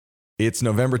It's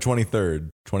November 23rd,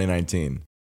 2019,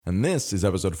 and this is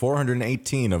episode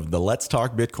 418 of the Let's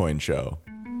Talk Bitcoin show.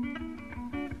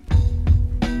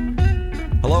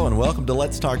 Hello and welcome to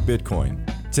Let's Talk Bitcoin.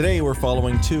 Today we're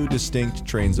following two distinct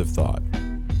trains of thought.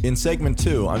 In segment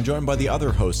 2, I'm joined by the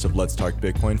other hosts of Let's Talk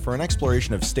Bitcoin for an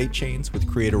exploration of Statechains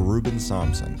with creator Ruben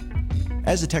Somson.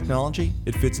 As a technology,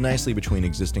 it fits nicely between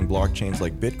existing blockchains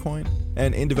like Bitcoin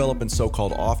and in development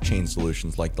so-called off-chain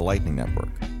solutions like the Lightning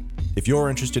Network. If you're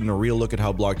interested in a real look at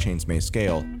how blockchains may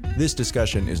scale, this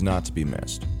discussion is not to be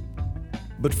missed.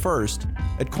 But first,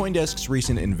 at CoinDesk's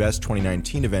recent Invest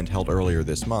 2019 event held earlier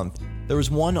this month, there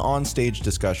was one on-stage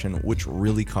discussion which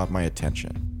really caught my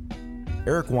attention.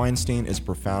 Eric Weinstein is a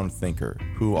profound thinker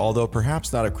who, although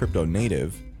perhaps not a crypto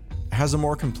native, has a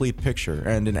more complete picture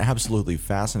and an absolutely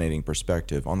fascinating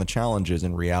perspective on the challenges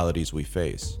and realities we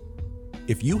face.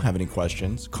 If you have any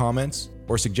questions, comments,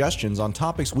 or suggestions on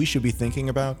topics we should be thinking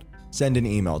about, send an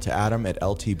email to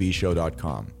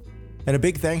adam@ltbshow.com. And a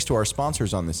big thanks to our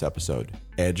sponsors on this episode,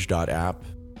 edge.app,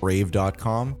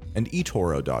 brave.com, and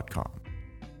etoro.com.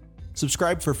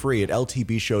 Subscribe for free at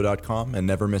ltbshow.com and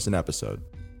never miss an episode.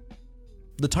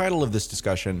 The title of this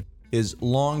discussion is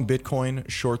Long Bitcoin,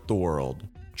 Short the World,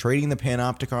 Trading the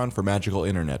Panopticon for Magical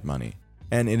Internet Money.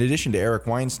 And in addition to Eric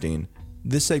Weinstein,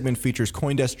 this segment features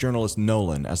CoinDesk journalist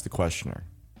Nolan as the questioner.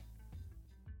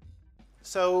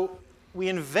 So we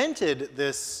invented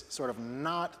this sort of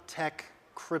not tech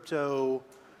crypto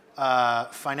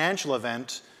financial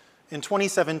event in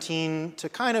 2017 to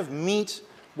kind of meet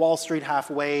Wall Street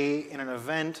halfway in an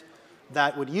event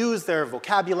that would use their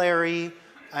vocabulary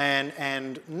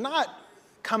and not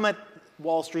come at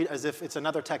Wall Street as if it's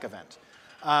another tech event.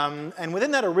 And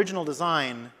within that original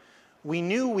design, we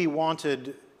knew we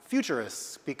wanted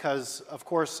futurists because, of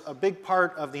course, a big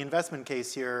part of the investment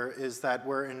case here is that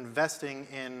we're investing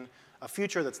in a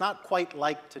future that's not quite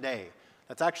like today.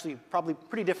 That's actually probably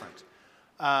pretty different.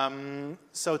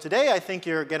 So today, I think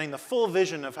you're getting the full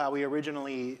vision of how we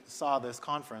originally saw this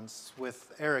conference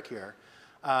with Eric here.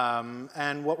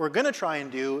 And what we're going to try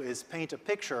and do is paint a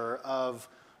picture of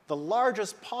the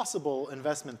largest possible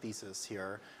investment thesis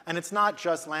here. And it's not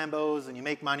just Lambos and you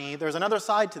make money. There's another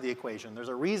side to the equation. There's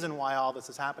a reason why all this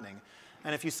is happening.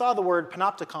 And if you saw the word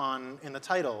Panopticon in the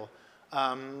title,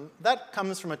 that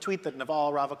comes from a tweet that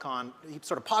Naval Ravikant, he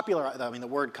sort of popularized. I mean, the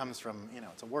word comes from,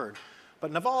 it's a word.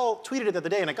 But Naval tweeted it the other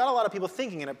day, and it got a lot of people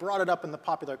thinking, and it brought it up in the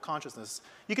popular consciousness.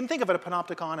 You can think of it, a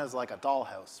Panopticon, as like a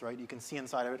dollhouse, right? You can see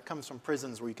inside of it. It comes from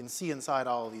prisons where you can see inside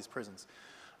all of these prisons.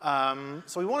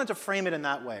 So we wanted to frame it in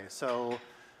that way. So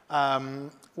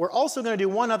we're also going to do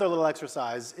one other little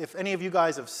exercise. If any of you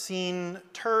guys have seen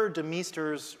Tur de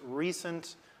Meester's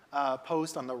recent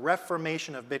post on the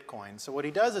Reformation of Bitcoin. So what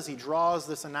he does is he draws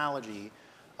this analogy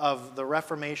of the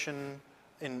Reformation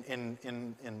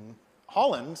in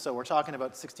Holland. So we're talking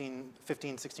about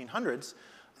 1600s.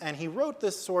 And he wrote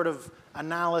this sort of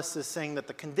analysis saying that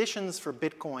the conditions for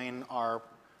Bitcoin are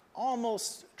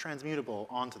almost transmutable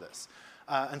onto this.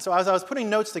 And so as I was putting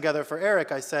notes together for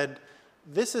Eric, I said,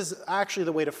 this is actually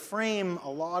the way to frame a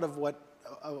lot of what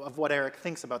Eric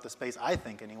thinks about the space, I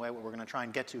think anyway, what we're going to try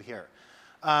and get to here.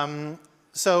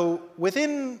 So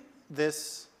within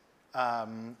this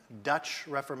Dutch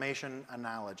Reformation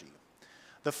analogy,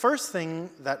 the first thing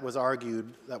that was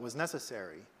argued that was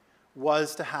necessary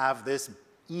was to have this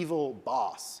evil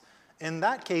boss. In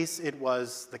that case, it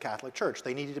was the Catholic Church.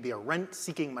 They needed to be a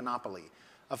rent-seeking monopoly.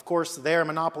 Of course, their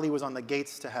monopoly was on the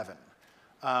gates to heaven.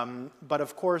 But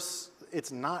of course,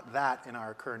 it's not that in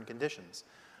our current conditions.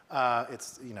 We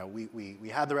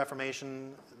had the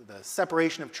Reformation, the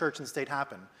separation of church and state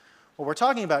happened. What we're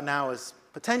talking about now is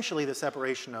potentially the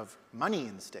separation of money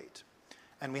and state.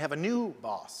 And we have a new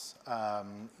boss,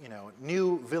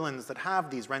 new villains that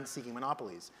have these rent-seeking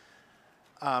monopolies.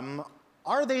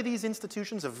 Are they these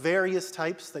institutions of various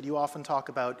types that you often talk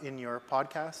about in your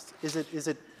podcast? Is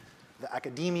it the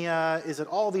academia? Is it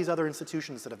all these other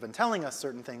institutions that have been telling us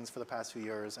certain things for the past few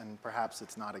years, and perhaps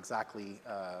it's not exactly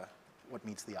what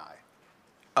meets the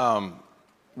eye?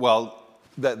 Well,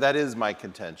 that is my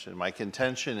contention. My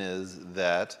contention is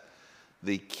that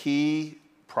the key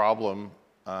problem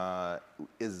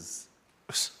is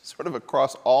sort of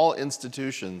across all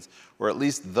institutions, or at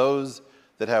least those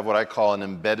that have what I call an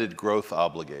embedded growth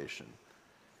obligation.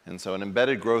 And so an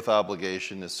embedded growth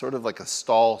obligation is sort of like a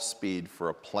stall speed for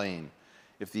a plane.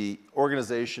 If the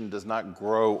organization does not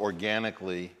grow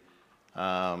organically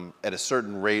at a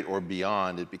certain rate or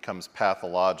beyond, it becomes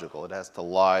pathological. It has to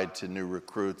lie to new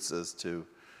recruits as to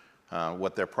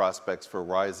what their prospects for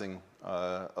rising,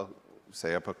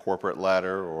 say, up a corporate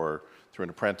ladder or through an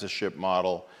apprenticeship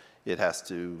model It has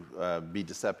to be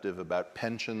deceptive about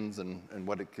pensions and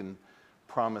what it can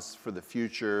promise for the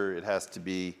future. It has to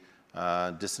be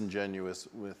disingenuous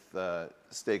with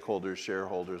stakeholders,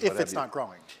 shareholders, if it's not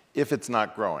growing. If it's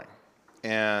not growing.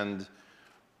 And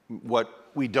what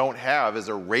we don't have is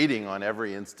a rating on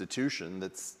every institution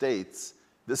that states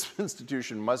this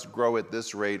institution must grow at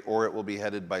this rate or it will be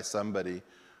headed by somebody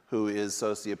who is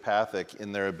sociopathic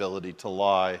in their ability to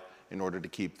lie in order to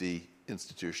keep the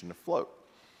institution afloat.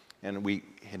 And we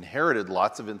inherited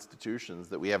lots of institutions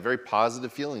that we have very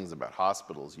positive feelings about: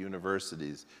 hospitals,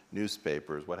 universities,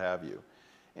 newspapers, what have you.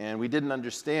 And we didn't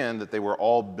understand that they were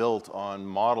all built on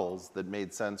models that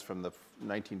made sense from the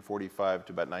 1945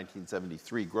 to about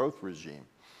 1973 growth regime.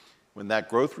 When that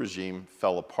growth regime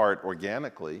fell apart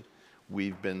organically,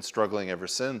 we've been struggling ever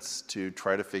since to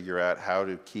try to figure out how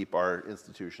to keep our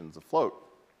institutions afloat.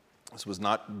 This was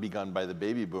not begun by the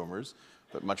baby boomers,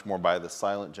 but much more by the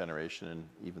silent generation and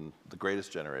even the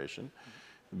greatest generation.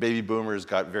 Baby boomers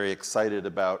got very excited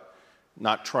about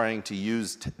not trying to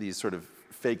use these sort of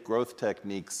fake growth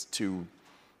techniques to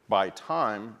buy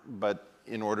time, but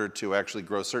in order to actually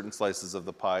grow certain slices of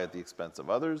the pie at the expense of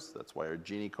others. That's why our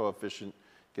Gini coefficient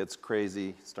gets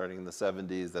crazy starting in the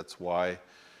 70s. That's why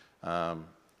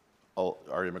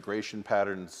our immigration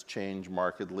patterns change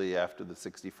markedly after the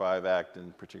 65 Act,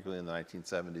 and particularly in the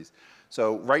 1970s.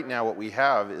 So right now what we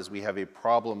have is we have a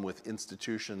problem with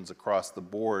institutions across the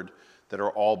board that are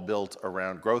all built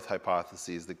around growth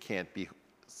hypotheses that can't be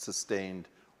sustained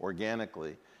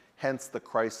organically. Hence the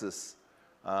crisis,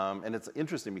 and it's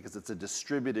interesting because it's a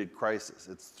distributed crisis.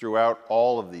 It's throughout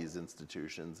all of these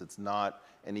institutions. It's not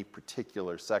any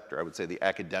particular sector. I would say the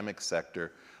academic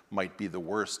sector might be the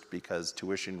worst because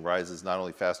tuition rises not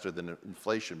only faster than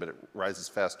inflation, but it rises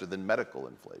faster than medical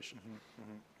inflation.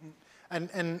 Mm-hmm.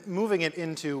 Mm-hmm. And moving it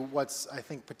into what's, I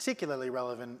think, particularly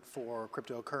relevant for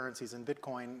cryptocurrencies and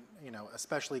Bitcoin,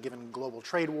 especially given global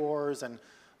trade wars and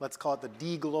let's call it the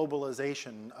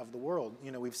deglobalization of the world.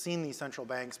 We've seen these central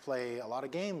banks play a lot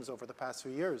of games over the past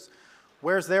few years.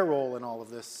 Where's their role in all of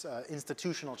this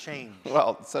institutional change?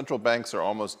 Well, central banks are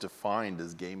almost defined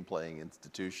as game-playing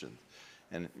institutions.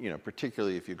 And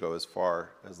particularly if you go as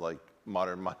far as like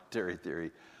modern monetary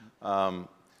theory.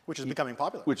 Which is becoming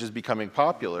popular. Which is becoming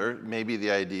popular. Maybe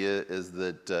the idea is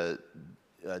that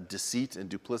deceit and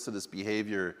duplicitous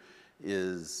behavior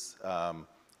is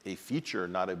a feature,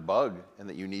 not a bug, and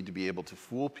that you need to be able to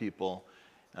fool people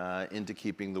into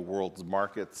keeping the world's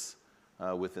markets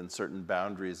within certain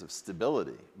boundaries of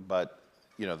stability. But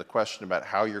the question about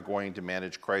how you're going to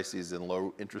manage crises in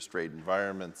low interest rate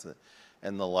environments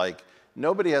and the like,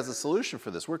 nobody has a solution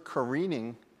for this. We're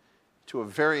careening to a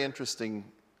very interesting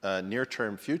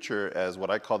near-term future as what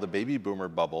I call the baby boomer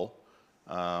bubble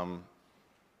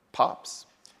pops.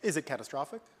 Is it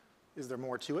catastrophic? Is there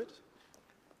more to it?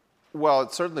 Well,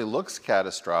 it certainly looks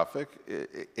catastrophic,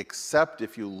 except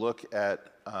if you look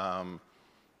at,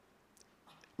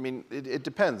 it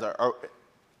depends.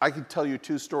 I could tell you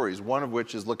two stories, one of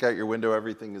which is look out your window,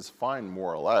 everything is fine,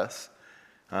 more or less.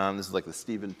 This is like the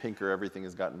Steven Pinker, everything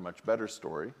has gotten much better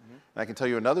story. Mm-hmm. And I can tell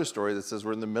you another story that says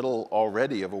we're in the middle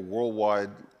already of a worldwide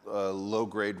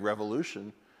low-grade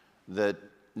revolution that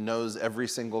knows every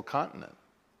single continent.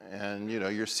 And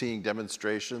you're seeing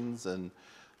demonstrations and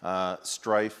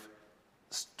strife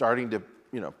starting to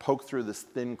poke through this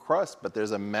thin crust, but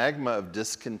there's a magma of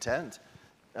discontent,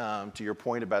 to your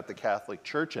point about the Catholic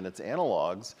Church and its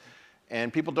analogs,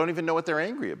 and people don't even know what they're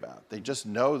angry about. They just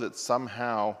know that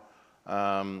somehow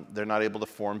they're not able to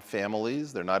form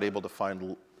families, they're not able to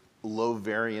find low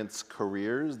variance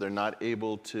careers, they're not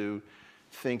able to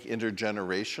think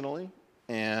intergenerationally.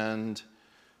 And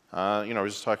I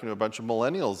was just talking to a bunch of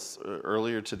millennials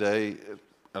earlier today,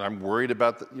 and I'm worried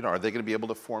about, are they going to be able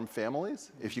to form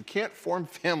families? If you can't form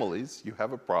families, you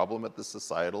have a problem at the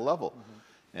societal level.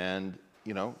 Mm-hmm. And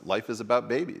life is about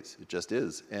babies. It just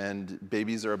is. And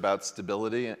babies are about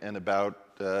stability and about,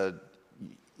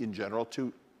 in general,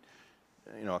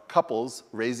 couples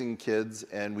raising kids,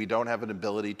 and we don't have an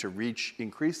ability to reach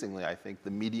increasingly, I think,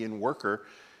 the median worker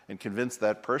and convince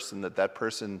that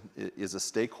person is a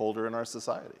stakeholder in our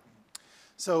society.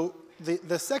 So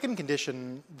the second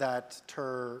condition that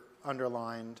Ter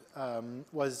underlined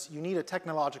was you need a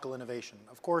technological innovation.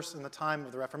 Of course, in the time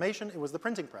of the Reformation, it was the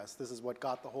printing press. This is what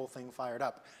got the whole thing fired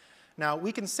up. Now,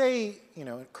 we can say,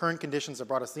 current conditions have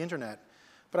brought us the internet,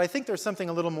 but I think there's something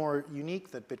a little more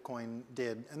unique that Bitcoin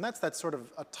did, and that's that sort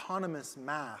of autonomous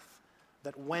math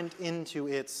that went into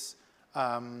its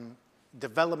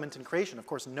development and creation. Of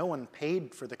course, no one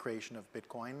paid for the creation of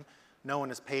Bitcoin. No one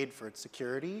has paid for its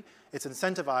security. It's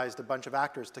incentivized a bunch of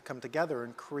actors to come together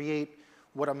and create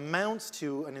what amounts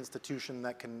to an institution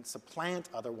that can supplant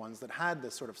other ones that had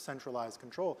this sort of centralized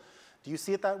control. Do you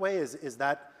see it that way? Is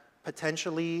that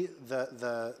potentially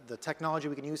the technology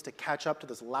we can use to catch up to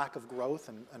this lack of growth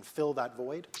and fill that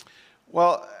void?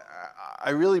 Well, I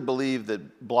really believe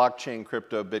that blockchain,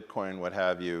 crypto, Bitcoin, what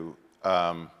have you,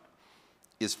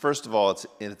 is first of all,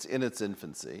 it's in its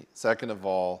infancy. Second of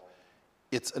all,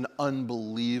 it's an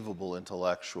unbelievable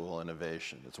intellectual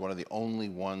innovation. It's one of the only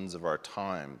ones of our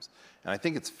times. And I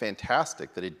think it's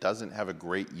fantastic that it doesn't have a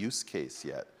great use case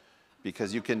yet,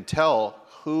 because you can tell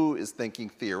who is thinking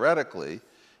theoretically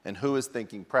and who is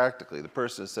thinking practically. The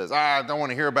person who says, I don't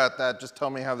want to hear about that, just tell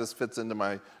me how this fits into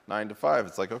my 9 to 5.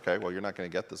 It's like, okay, well, you're not going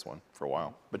to get this one for a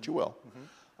while, but you will.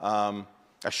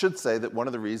 I should say that one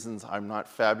of the reasons I'm not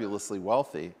fabulously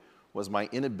wealthy was my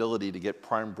inability to get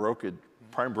prime brokerage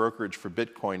for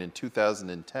Bitcoin in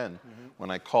 2010 when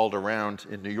I called around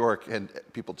in New York and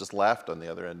people just laughed on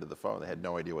the other end of the phone. They had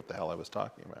no idea what the hell I was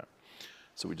talking about.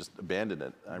 So we just abandoned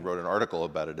it. I wrote an article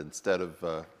about it instead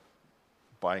of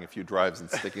buying a few drives and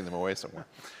sticking them away somewhere.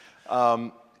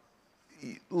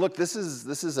 Look, this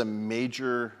is a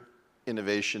major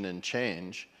innovation and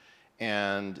change,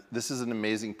 and this is an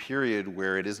amazing period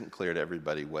where it isn't clear to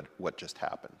everybody what just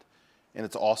happened. And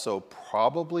it's also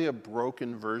probably a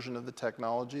broken version of the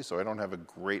technology, so I don't have a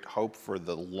great hope for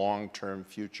the long-term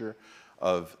future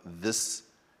of this.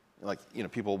 Like,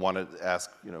 people want to ask,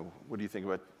 what do you think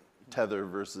about Tether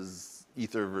versus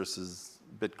Ether versus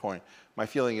Bitcoin? My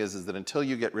feeling is that until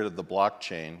you get rid of the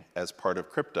blockchain as part of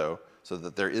crypto so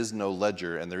that there is no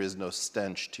ledger and there is no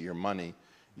stench to your money,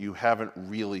 you haven't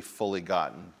really fully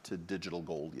gotten to digital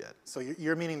gold yet. So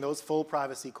you're meaning those full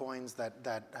privacy coins that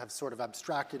have sort of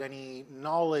abstracted any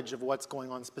knowledge of what's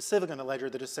going on specific on the ledger,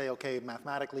 that just say, okay,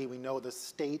 mathematically we know the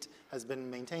state has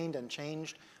been maintained and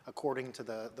changed according to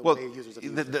the way users have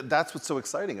used it. That's what's so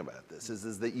exciting about this,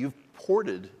 is that you've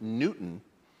ported Newton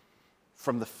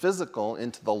from the physical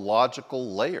into the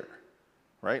logical layer,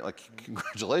 right? Like,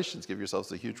 congratulations, give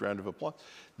yourselves a huge round of applause.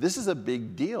 This is a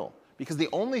big deal. Because the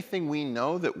only thing we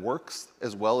know that works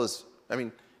as well as,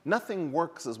 nothing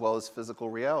works as well as physical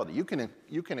reality. You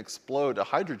can explode a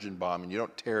hydrogen bomb and you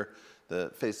don't tear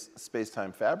the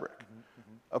space-time fabric.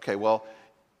 Okay, well,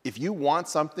 if you want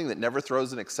something that never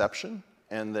throws an exception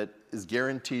and that is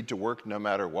guaranteed to work no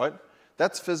matter what,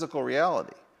 that's physical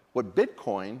reality. What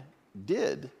Bitcoin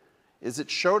did is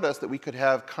it showed us that we could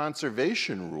have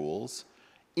conservation rules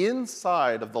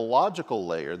inside of the logical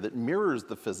layer that mirrors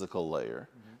the physical layer,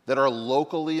 that are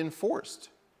locally enforced.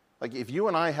 Like, if you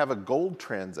and I have a gold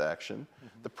transaction,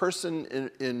 the person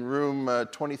in room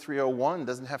 2301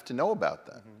 doesn't have to know about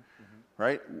that,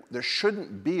 right? There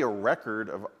shouldn't be a record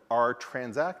of our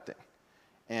transacting.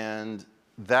 And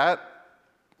that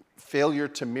failure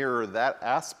to mirror that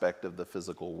aspect of the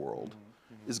physical world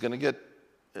is going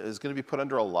to be put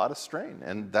under a lot of strain.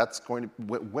 And that's going to,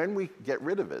 when we get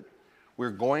rid of it, we're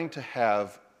going to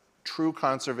have true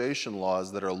conservation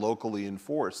laws that are locally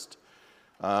enforced.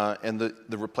 And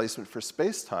the replacement for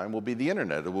space-time will be the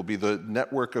internet. It will be the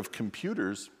network of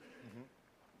computers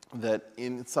that,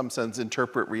 in some sense,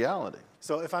 interpret reality.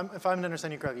 So if I'm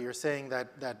understanding you correctly, you're saying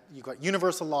that you've got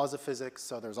universal laws of physics,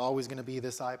 so there's always going to be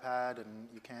this iPad, and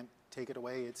you can't take it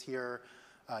away, it's here.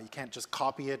 You can't just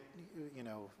copy it,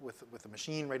 with a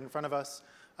machine right in front of us.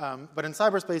 But in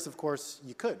cyberspace, of course,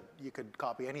 you could. You could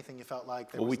copy anything you felt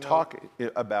like. Well, we talk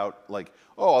about, like,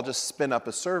 oh, I'll just spin up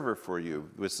a server for you.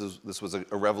 This was a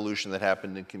revolution that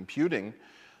happened in computing,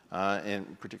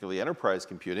 and particularly enterprise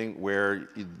computing, where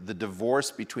the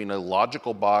divorce between a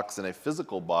logical box and a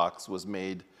physical box was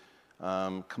made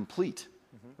complete,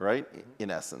 right,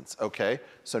 in essence. Okay,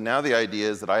 so now the idea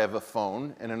is that I have a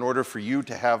phone, and in order for you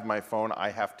to have my phone, I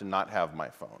have to not have my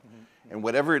phone. And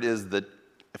whatever it is that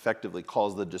effectively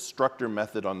calls the destructor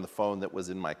method on the phone that was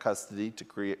in my custody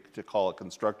to call a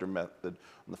constructor method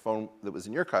on the phone that was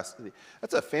in your custody.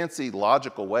 That's a fancy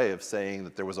logical way of saying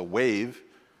that there was a wave,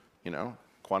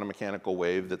 quantum mechanical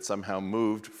wave, that somehow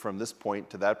moved from this point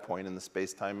to that point in the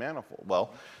space-time manifold.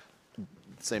 Well, the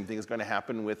same thing is going to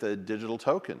happen with a digital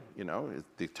token.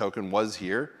 The token was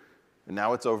here, and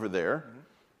now it's over there,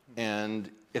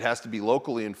 and it has to be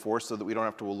locally enforced so that we don't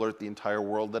have to alert the entire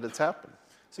world that it's happened.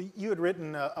 So you had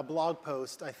written a blog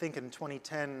post, I think in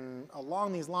 2010,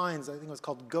 along these lines. I think it was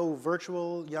called "Go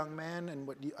Virtual, Young Man," and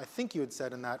what I think you had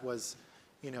said in that was,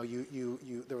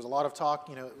 there was a lot of talk.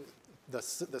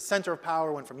 The center of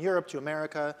power went from Europe to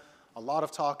America. A lot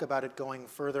of talk about it going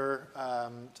further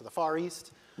to the Far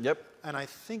East. Yep. And I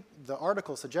think the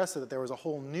article suggested that there was a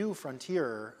whole new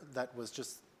frontier that was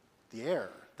just the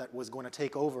air, that was going to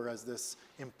take over as this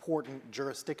important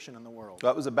jurisdiction in the world.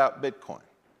 That was about Bitcoin.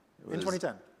 In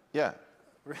 2010? Yeah.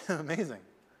 Amazing.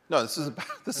 No, this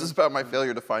is about my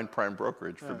failure to find prime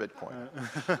brokerage for Bitcoin.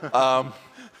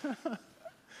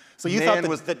 So you thought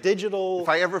the digital... If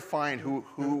I ever find who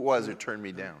it was who turned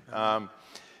me down.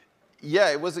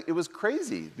 Yeah, it was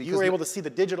crazy. Because you were able to see the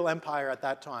digital empire at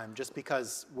that time just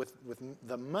because with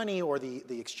the money or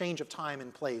the exchange of time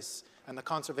in place and the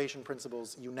conservation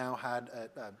principles, you now had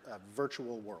a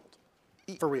virtual world,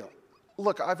 for real.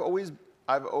 Look, I've always,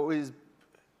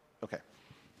 okay.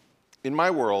 In my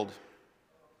world,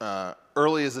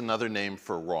 early is another name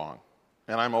for wrong,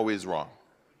 and I'm always wrong.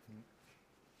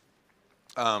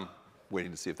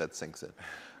 Waiting to see if that sinks in.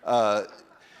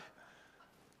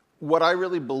 What I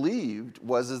really believed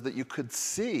is that you could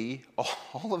see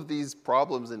all of these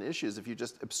problems and issues if you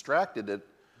just abstracted it.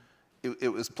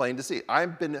 It was plain to see.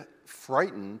 I've been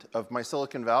frightened of my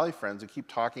Silicon Valley friends who keep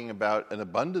talking about an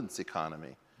abundance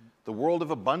economy, the world of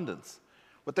abundance.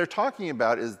 What they're talking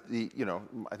about is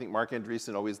I think Mark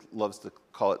Andreessen always loves to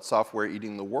call it software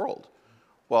eating the world.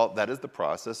 Well, that is the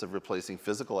process of replacing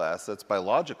physical assets by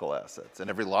logical assets. And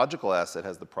every logical asset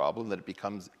has the problem that it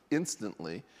becomes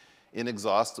instantly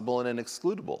inexhaustible and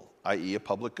inexcludable, i.e. a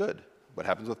public good. What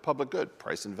happens with public good?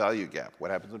 Price and value gap.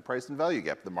 What happens with price and value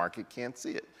gap? The market can't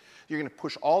see it. You're going to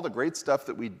push all the great stuff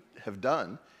that we have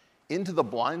done into the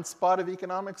blind spot of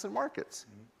economics and markets.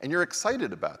 And you're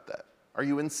excited about that. Are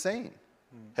you insane?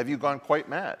 Have you gone quite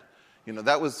mad?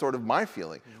 That was sort of my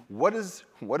feeling. What does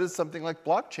something like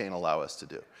blockchain allow us to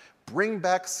do? Bring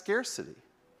back scarcity,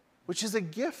 which is a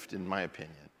gift, in my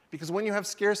opinion. Because when you have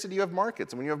scarcity, you have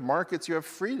markets. And when you have markets, you have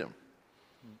freedom.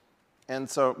 And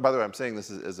so, by the way, I'm saying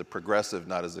this as a progressive,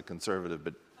 not as a conservative,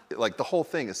 but like the whole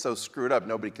thing is so screwed up,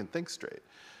 nobody can think straight.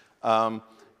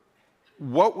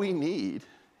 What we need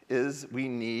is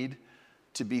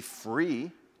to be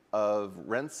free of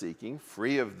rent-seeking,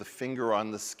 free of the finger on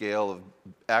the scale of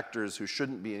actors who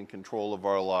shouldn't be in control of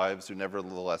our lives, who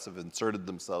nevertheless have inserted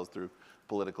themselves through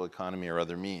political economy or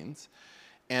other means.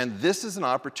 And this is an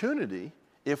opportunity,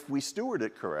 if we steward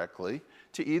it correctly,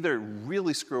 to either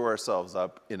really screw ourselves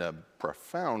up in a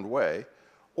profound way,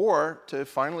 or to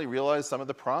finally realize some of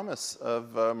the promise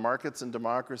of markets and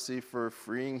democracy for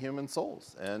freeing human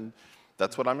souls. And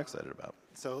that's what I'm excited about.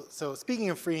 So speaking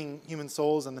of freeing human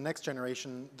souls and the next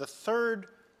generation, the third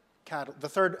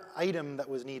item that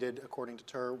was needed, according to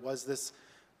Tur, was this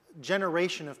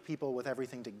generation of people with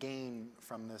everything to gain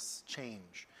from this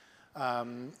change.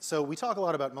 So we talk a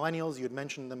lot about millennials. You had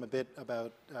mentioned them a bit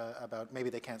about maybe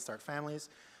they can't start families.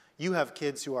 You have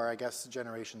kids who are, I guess,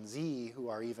 Generation Z, who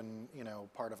are even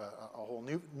part of a whole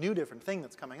new different thing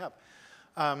that's coming up.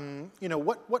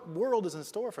 What world is in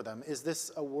store for them? Is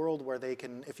this a world where they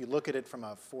can, if you look at it from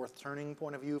a fourth turning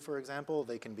point of view, for example,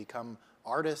 they can become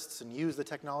artists and use the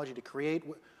technology to create?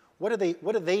 What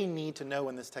do they need to know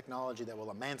in this technology that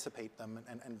will emancipate them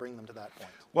and bring them to that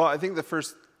point? Well, I think the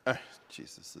first,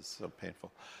 Jesus, this is so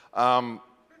painful.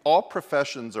 All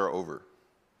professions are over.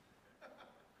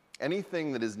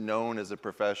 Anything that is known as a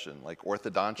profession, like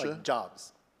orthodontia. Like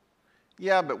jobs.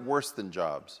 Yeah, but worse than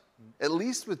jobs. At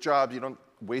least with jobs, you don't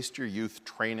waste your youth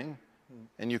training,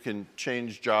 and you can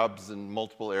change jobs in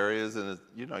multiple areas, and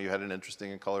you had an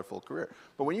interesting and colorful career.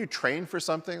 But when you train for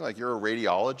something, like you're a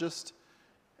radiologist,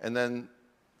 and then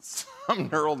some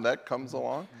neural net comes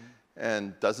along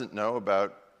and doesn't know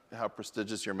about how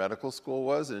prestigious your medical school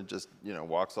was, and it just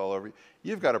walks all over you,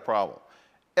 you've got a problem.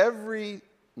 Every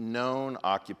known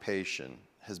occupation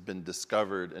has been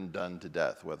discovered and done to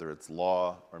death, whether it's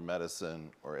law or medicine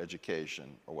or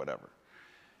education or whatever.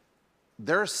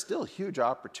 There are still huge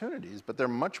opportunities, but they're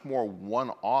much more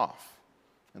one-off.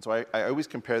 And so I always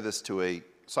compare this to a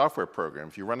software program.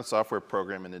 If you run a software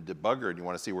program in a debugger and you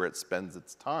want to see where it spends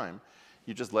its time,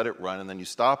 you just let it run and then you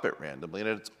stop it randomly. And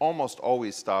it's almost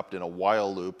always stopped in a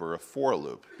while loop or a for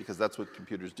loop, because that's what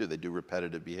computers do. They do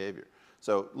repetitive behavior.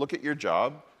 So look at your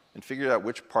job and figure out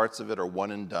which parts of it are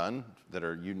one and done, that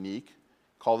are unique.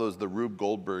 Call those the Rube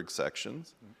Goldberg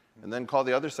sections, and then call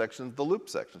the other sections the loop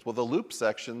sections. Well, the loop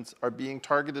sections are being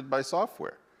targeted by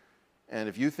software. And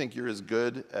if you think you're as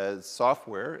good as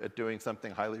software at doing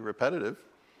something highly repetitive.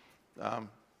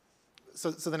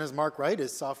 So then is Mark right?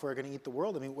 Is software going to eat the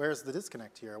world? I mean, where's the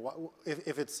disconnect here?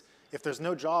 If there's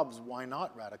no jobs, why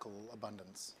not radical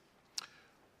abundance?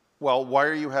 Well, why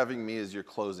are you having me as your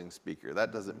closing speaker?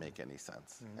 That doesn't make any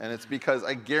sense. And it's because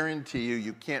I guarantee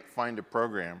you can't find a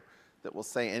program that will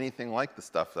say anything like the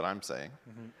stuff that I'm saying,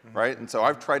 right? And so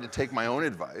I've tried to take my own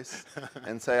advice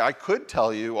and say, I could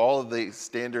tell you all of the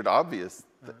standard obvious,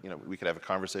 we could have a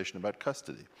conversation about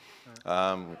custody.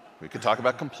 We could talk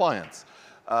about compliance.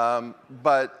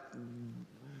 But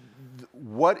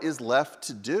what is left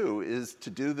to do is to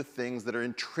do the things that are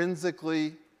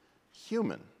intrinsically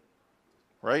human,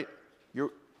 right?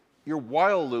 Your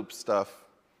while loop stuff,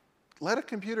 let a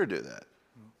computer do that.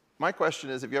 My question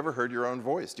is, have you ever heard your own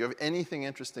voice? Do you have anything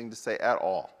interesting to say at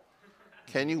all?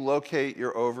 Can you locate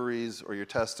your ovaries or your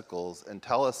testicles and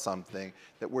tell us something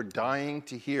that we're dying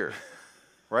to hear,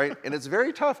 right? And it's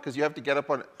very tough because you have to get up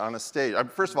on a stage.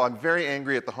 First of all, I'm very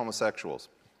angry at the homosexuals.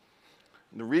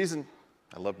 And the reason,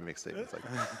 I love to make statements like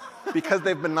that, because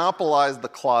they've monopolized the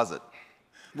closet.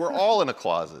 We're all in a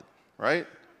closet, right?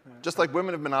 Just like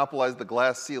women have monopolized the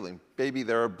glass ceiling. Baby,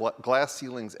 there are glass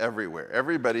ceilings everywhere.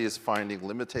 Everybody is finding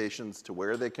limitations to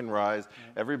where they can rise.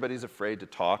 Everybody's afraid to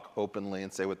talk openly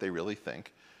and say what they really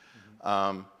think.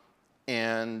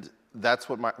 And that's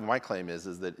what my claim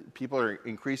is that people are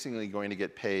increasingly going to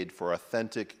get paid for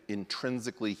authentic,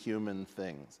 intrinsically human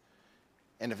things.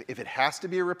 And if it has to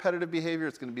be a repetitive behavior,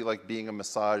 it's going to be like being a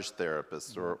massage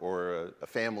therapist or a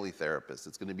family therapist.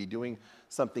 It's going to be doing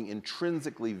something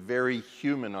intrinsically very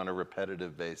human on a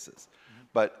repetitive basis.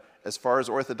 But as far as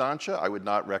orthodontia, I would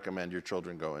not recommend your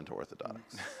children go into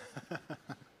orthodontics.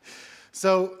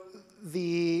 So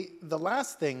the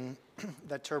last thing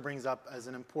that Tur brings up as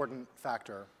an important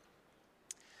factor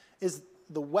is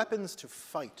the weapons to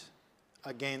fight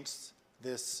against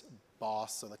this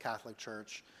boss of the Catholic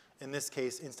Church, in this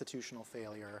case, institutional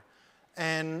failure.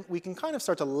 And we can kind of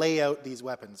start to lay out these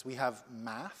weapons. We have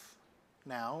math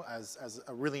now as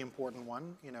a really important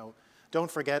one. You know,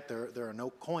 don't forget there are no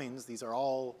coins. These are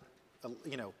all,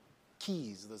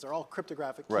 keys. Those are all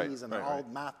cryptographic keys, and they're all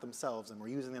math themselves, and we're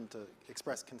using them to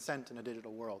express consent in a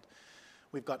digital world.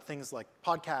 We've got things like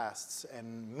podcasts,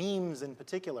 and memes in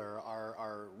particular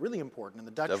are really important. In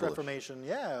the Dutch Reformation,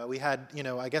 we had,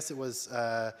 I guess it was,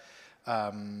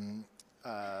 the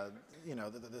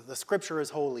scripture is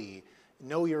holy,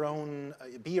 know your own,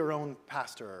 be your own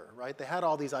pastor, right? They had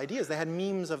all these ideas. They had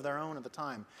memes of their own at the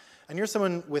time. And you're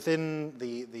someone within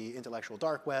the intellectual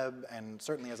dark web, and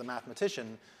certainly as a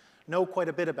mathematician, know quite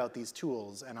a bit about these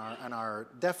tools and are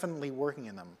definitely working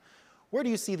in them. Where do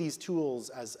you see these tools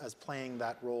as playing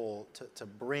that role to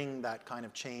bring that kind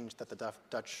of change that the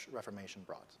Dutch Reformation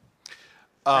brought?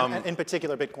 And in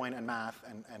particular, Bitcoin and math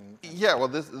and yeah, well,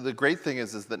 the great thing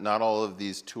is that not all of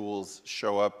these tools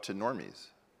show up to normies,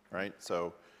 right?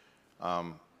 So,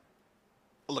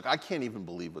 look, I can't even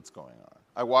believe what's going on.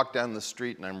 I walk down the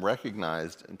street and I'm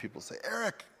recognized, and people say,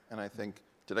 Eric, and I think,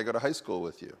 did I go to high school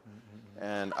with you?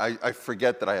 And I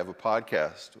forget that I have a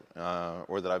podcast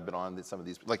or that I've been on some of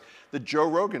these, like the Joe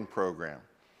Rogan program.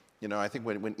 I think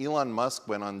when Elon Musk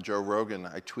went on Joe Rogan,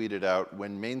 I tweeted out,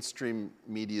 when mainstream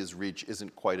media's reach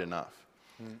isn't quite enough.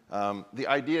 The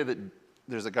idea that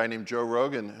there's a guy named Joe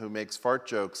Rogan who makes fart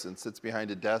jokes and sits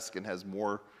behind a desk and has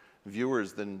more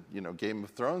viewers than Game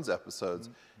of Thrones episodes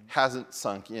hasn't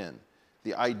sunk in.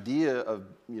 The idea of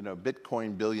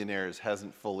Bitcoin billionaires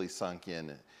hasn't fully sunk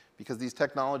in because these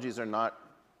technologies are not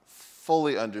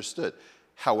fully understood.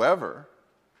 However,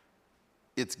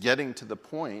 it's getting to the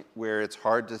point where it's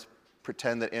hard to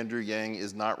pretend that Andrew Yang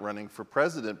is not running for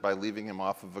president by leaving him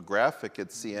off of a graphic at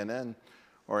CNN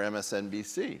or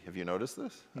MSNBC. Have you noticed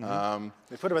this?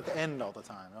 They put him at the end all the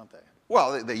time, don't they?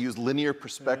 Well, they use linear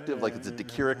perspective, like it's a De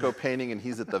Chirico painting and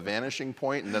he's at the vanishing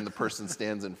point and then the person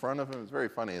stands in front of him. It's very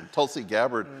funny. And Tulsi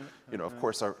Gabbard, of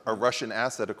course, our Russian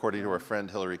asset, according to our friend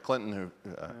Hillary Clinton,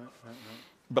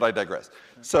 but I digress.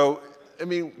 So, I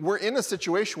mean, we're in a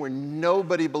situation where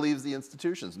nobody believes the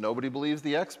institutions, nobody believes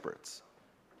the experts.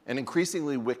 And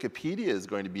increasingly, Wikipedia is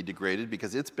going to be degraded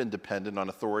because it's been dependent on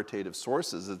authoritative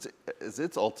sources as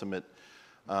its ultimate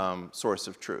source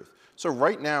of truth. So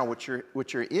right now, what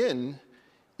you're in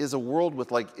is a world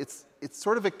with it's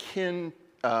sort of akin,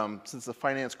 since the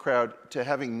finance crowd, to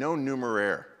having no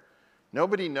numeraire.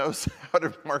 Nobody knows how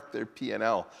to mark their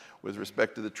P&L with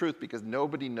respect to the truth because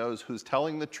nobody knows who's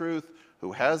telling the truth,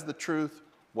 who has the truth,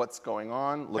 what's going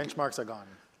on. Benchmarks are gone.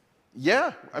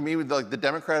 Yeah, I mean, the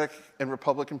Democratic and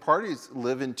Republican parties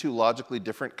live in two logically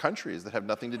different countries that have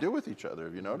nothing to do with each other.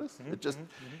 Have you noticed?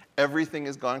 Everything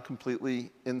has gone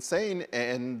completely insane,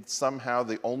 and somehow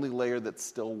the only layer that's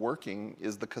still working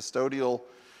is the custodial,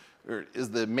 or is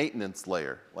the maintenance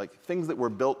layer. Like things that were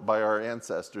built by our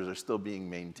ancestors are still being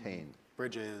maintained.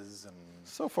 Bridges and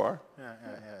so far. Yeah.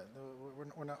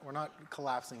 We're not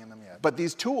collapsing in them yet. But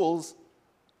these tools.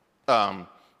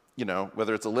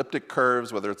 Whether it's elliptic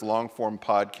curves, whether it's long-form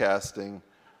podcasting,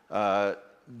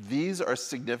 these are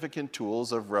significant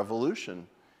tools of revolution.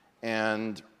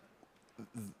 And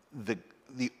the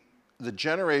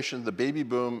generation, the baby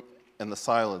boom and the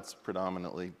silence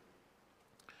predominantly,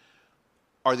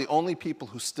 are the only people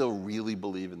who still really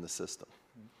believe in the system.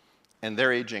 and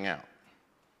they're aging out.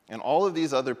 And all of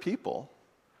these other people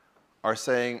are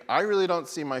saying, I really don't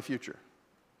see my future.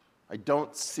 I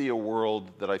don't see a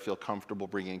world that I feel comfortable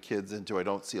bringing kids into. I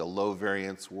don't see a low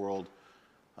variance world.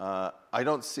 I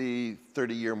don't see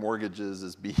 30-year mortgages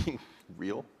as being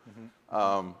real.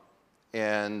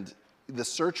 And the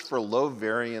search for low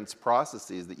variance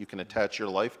processes that you can attach your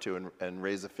life to and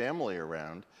raise a family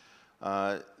around,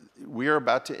 we are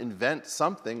about to invent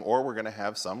something, or we're going to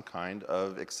have some kind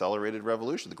of accelerated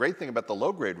revolution. The great thing about the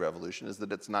low-grade revolution is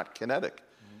that it's not kinetic.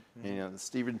 You know,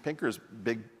 Steven Pinker's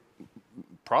big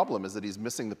problem is that he's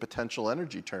missing the potential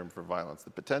energy term for violence. The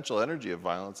potential energy of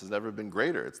violence has never been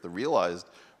greater. It's the realized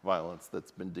violence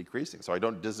that's been decreasing. So I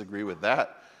don't disagree with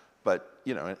that, but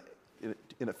you know,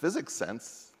 in a physics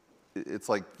sense, it's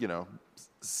like, you know,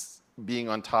 being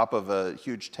on top of a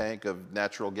huge tank of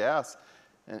natural gas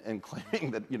and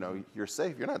claiming that, you know, you're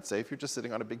safe. You're not safe. You're just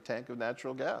sitting on a big tank of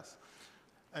natural gas.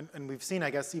 And we've seen, I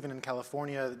guess, even in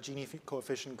California, the Gini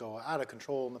coefficient go out of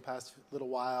control in the past little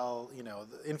while. You know,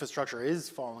 the infrastructure is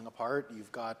falling apart.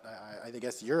 You've got, I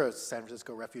guess you're a San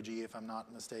Francisco refugee, if I'm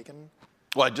not mistaken.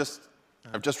 Well,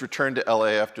 I've just returned to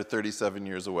LA after 37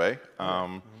 years away.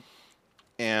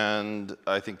 And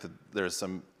I think that there is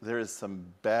some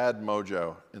bad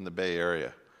mojo in the Bay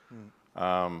Area.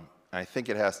 I think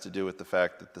it has to do with the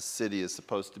fact that the city is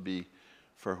supposed to be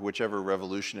for whichever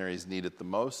revolutionaries need it the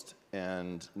most,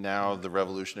 and now the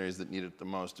revolutionaries that need it the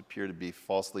most appear to be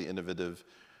falsely innovative,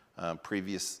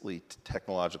 previously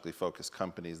technologically focused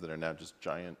companies that are now just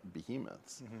giant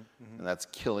behemoths. And that's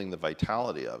killing the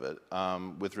vitality of it.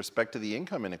 With respect to the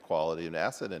income inequality and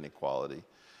asset inequality,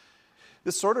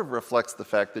 this sort of reflects the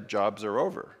fact that jobs are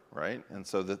over, right? And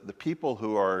so the people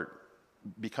who are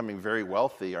becoming very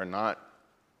wealthy are not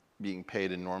being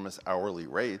paid enormous hourly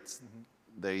rates.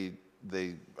 They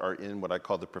are in what I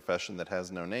call the profession that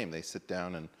has no name. They sit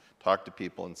down and talk to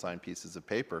people and sign pieces of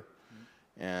paper.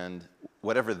 And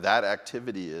whatever that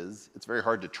activity is, it's very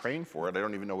hard to train for it. I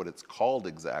don't even know what it's called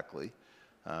exactly,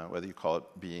 whether you call it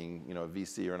being, you know, a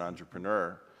VC or an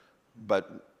entrepreneur.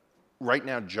 But right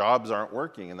now, jobs aren't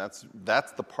working, and that's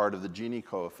the part of the Gini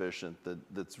coefficient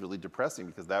that's really depressing,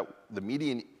 because the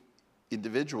median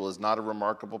individual is not a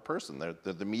remarkable person. They're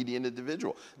the median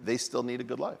individual. They still need a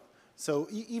good life. So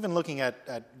even looking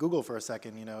at Google for a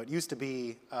second, you know, it used to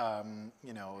be,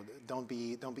 you know, don't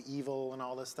be evil and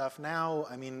all this stuff. Now,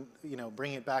 I mean, you know,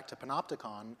 bringing it back to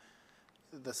Panopticon,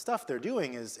 the stuff they're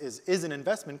doing is an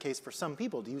investment case for some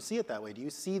people. Do you see it that way? Do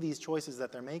you see these choices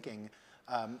that they're making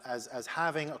as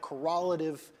having a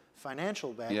correlative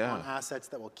financial bet on assets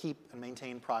that will keep and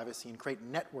maintain privacy and create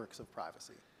networks of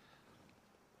privacy?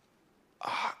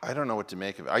 I don't know what to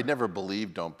make of it. I never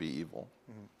believed don't be evil.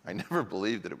 I never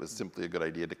believed that it was simply a good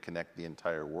idea to connect the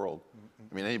entire world.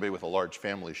 I mean, anybody with a large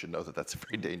family should know that that's a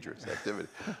very dangerous activity.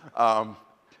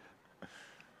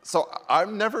 So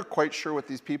I'm never quite sure what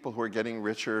these people who are getting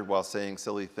richer while saying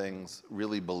silly things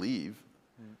really believe,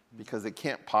 because they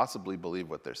can't possibly believe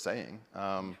what they're saying.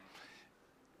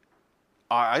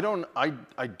 I don't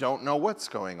know what's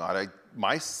going on.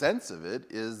 My sense of it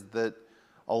is that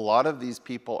a lot of these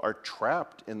people are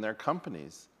trapped in their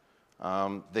companies.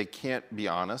 They can't be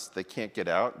honest. They can't get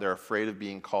out. They're afraid of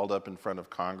being called up in front of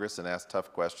Congress and asked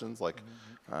tough questions like,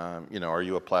 you know, are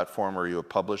you a platform? Are you a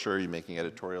publisher? Are you making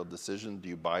editorial decisions? Do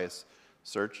you bias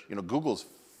search? You know, Google's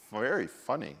very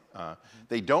funny.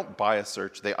 They don't bias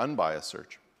search. They unbias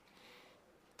search.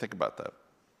 Think about that.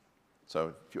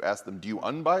 So if you ask them, do you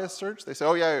unbiased search? They say,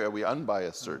 oh, yeah, we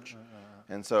unbiased search.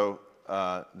 And so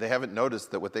they haven't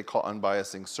noticed that what they call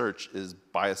unbiasing search is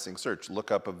biasing search.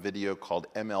 Look up a video called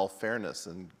ML Fairness,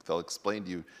 and they'll explain to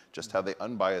you just how they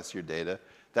unbias your data.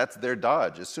 That's their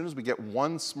dodge. As soon as we get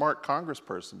one smart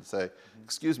congressperson to say,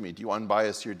 excuse me, do you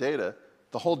unbias your data?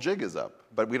 The whole jig is up.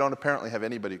 But we don't apparently have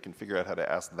anybody who can figure out how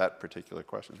to ask that particular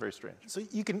question. It's very strange. So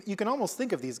you can almost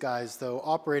think of these guys, though,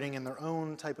 operating in their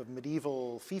own type of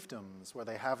medieval fiefdoms, where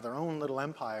they have their own little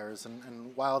empires.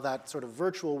 And while that sort of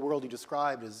virtual world you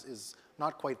described is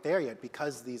not quite there yet,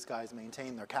 because these guys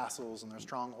maintain their castles and their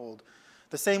stronghold,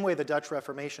 the same way the Dutch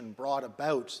Reformation brought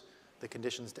about the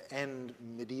conditions to end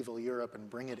medieval Europe and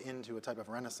bring it into a type of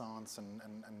renaissance and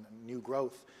new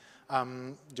growth.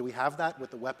 Do we have that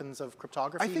with the weapons of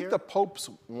cryptography here? I think here? the popes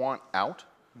want out.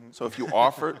 So if you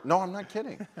offer, no, I'm not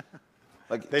kidding.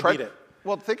 Like they beat it.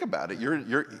 Well, think about it.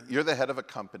 You're the head of a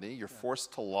company. You're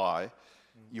forced to lie.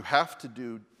 You have to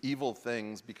do evil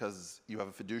things because you have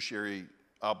a fiduciary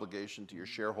obligation to your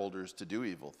shareholders to do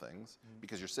evil things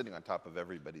because you're sitting on top of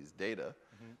everybody's data.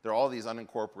 There are all these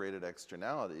unincorporated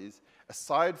externalities.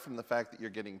 Aside from the fact that you're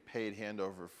getting paid hand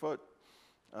over foot,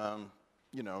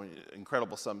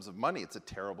 incredible sums of money. It's a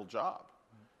terrible job.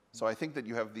 So I think that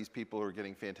you have these people who are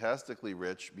getting fantastically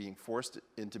rich, being forced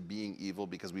into being evil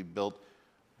because we built,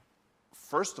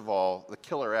 first of all, the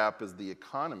killer app is the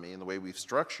economy, and the way we've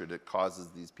structured it causes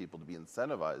these people to be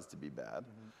incentivized to be bad.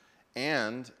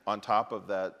 And on top of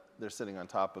that, they're sitting on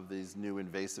top of these new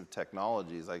invasive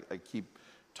technologies. I keep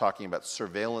talking about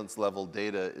surveillance level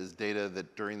data is data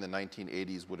that during the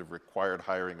 1980s would have required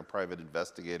hiring a private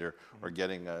investigator or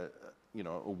getting a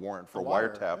warrant for a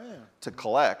wiretap to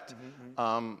collect.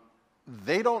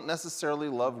 They don't necessarily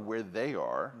love where they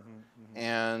are,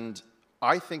 and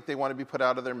I think they want to be put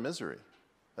out of their misery.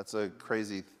 That's a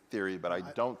crazy theory, but I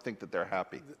don't think that they're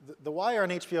happy. The Wire on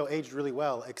HBO aged really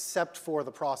well, except for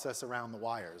the process around the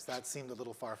wires. That seemed a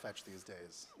little far-fetched these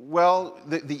days. Well,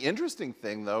 the interesting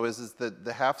thing, though, is that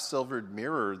the half-silvered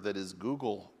mirror that is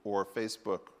Google or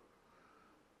Facebook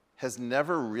has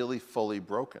never really fully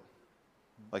broken.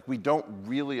 Like, we don't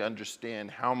really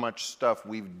understand how much stuff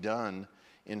we've done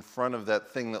in front of that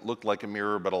thing that looked like a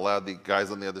mirror but allowed the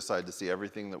guys on the other side to see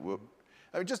everything that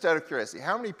just out of curiosity,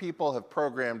 how many people have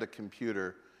programmed a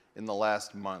computer in the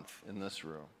last month in this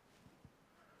room?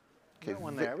 Okay, we got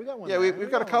one there. We got one there.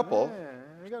 We've got a couple.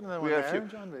 We got another one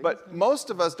there. But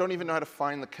most of us don't even know how to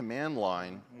find the command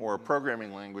line or a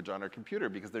programming language on our computer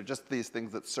because they're just these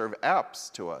things that serve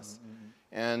apps to us.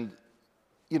 And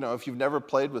if you've never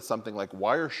played with something like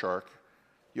Wireshark,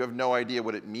 you have no idea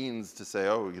what it means to say,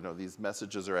 these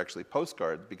messages are actually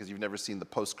postcards because you've never seen the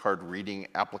postcard reading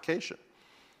application.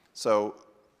 So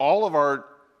all of our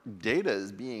data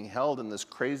is being held in this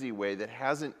crazy way that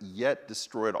hasn't yet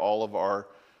destroyed all of our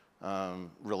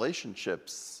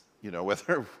relationships.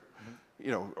 Whether,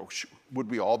 would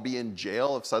we all be in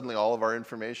jail if suddenly all of our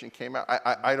information came out?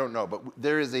 I don't know, but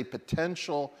there is a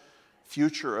potential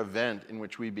future event in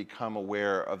which we become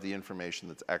aware of the information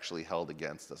that's actually held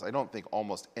against us. I don't think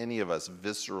almost any of us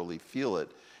viscerally feel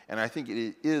it, and I think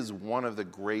it is one of the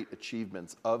great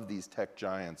achievements of these tech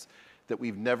giants that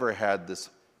we've never had this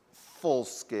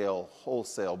full-scale,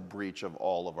 wholesale breach of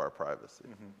all of our privacy.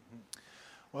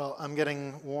 Well, I'm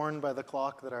getting warned by the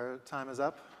clock that our time is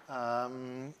up.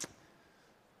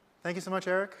 Thank you so much,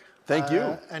 Eric. Thank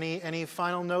you. Any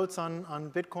final notes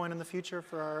on Bitcoin in the future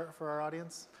for our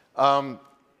audience?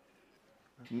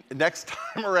 Next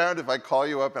time around, if I call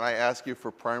you up and I ask you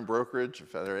for prime brokerage,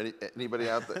 if there anybody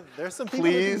out there, there's some people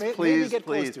maybe get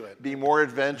close to it. Be more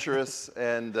adventurous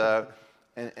and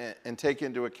take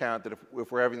into account that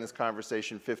if we're having this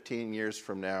conversation 15 years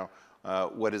from now,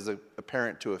 what is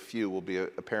apparent to a few will be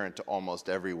apparent to almost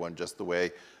everyone, just the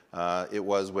way it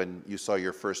was when you saw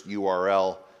your first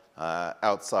URL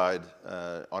outside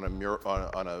on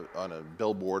a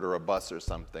billboard or a bus or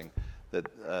something.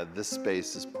 That this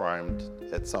space is primed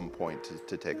at some point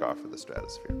to take off of the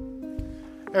stratosphere.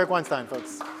 Eric Weinstein,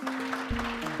 folks.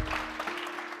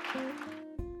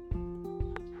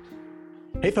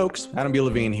 Hey folks, Adam B.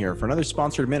 Levine here for another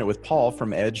sponsored minute with Paul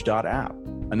from Edge.app,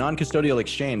 a non-custodial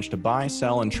exchange to buy,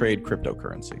 sell, and trade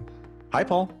cryptocurrency. Hi,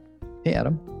 Paul. Hey,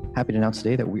 Adam. Happy to announce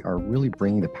today that we are really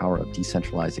bringing the power of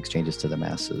decentralized exchanges to the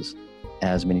masses.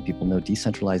 As many people know,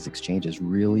 decentralized exchanges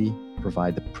really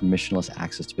provide the permissionless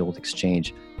access to be able to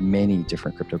exchange many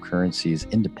different cryptocurrencies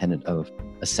independent of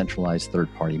a centralized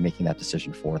third party making that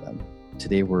decision for them.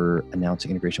 Today, we're announcing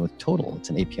integration with Total.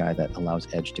 It's an API that allows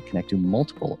Edge to connect to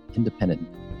multiple independent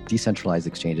decentralized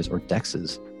exchanges or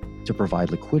DEXs to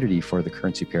provide liquidity for the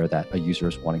currency pair that a user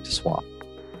is wanting to swap.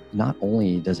 Not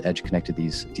only does Edge connect to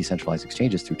these decentralized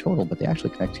exchanges through Total, but they actually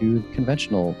connect to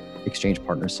conventional exchange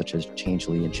partners such as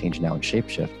Changelly and ChangeNow and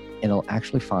Shapeshift, and it'll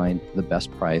actually find the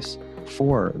best price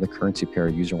for the currency pair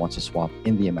a user wants to swap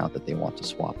in the amount that they want to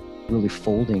swap, really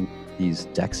folding these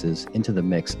DEXs into the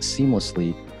mix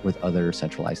seamlessly with other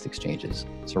centralized exchanges.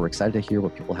 So we're excited to hear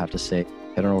what people have to say.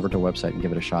 Head on over to our website and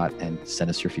give it a shot and send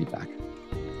us your feedback.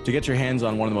 To get your hands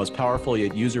on one of the most powerful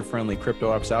yet user-friendly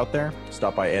crypto apps out there,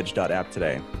 stop by Edge.app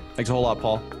today. Thanks a whole lot,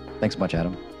 Paul. Thanks so much,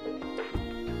 Adam.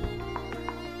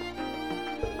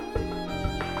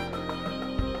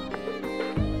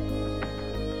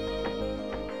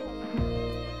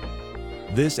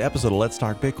 This episode of Let's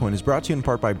Talk Bitcoin is brought to you in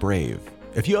part by Brave.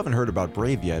 If you haven't heard about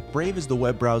Brave yet, Brave is the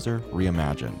web browser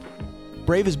reimagined.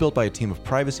 Brave is built by a team of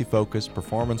privacy-focused,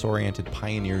 performance-oriented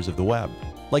pioneers of the web,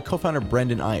 like co-founder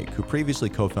Brendan Eich, who previously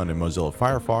co-founded Mozilla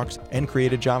Firefox and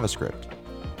created JavaScript.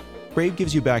 Brave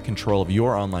gives you back control of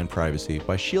your online privacy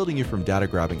by shielding you from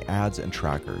data-grabbing ads and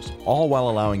trackers, all while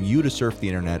allowing you to surf the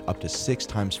internet up to 6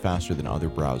 times faster than other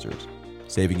browsers,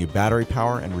 saving you battery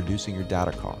power and reducing your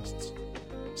data costs.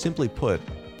 Simply put,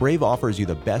 Brave offers you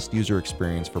the best user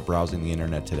experience for browsing the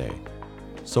internet today.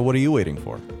 So what are you waiting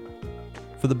for?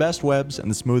 For the best webs and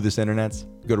the smoothest internets,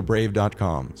 go to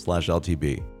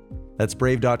brave.com/LTB. That's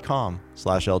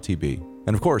brave.com/LTB.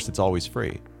 And of course, it's always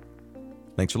free.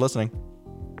 Thanks for listening.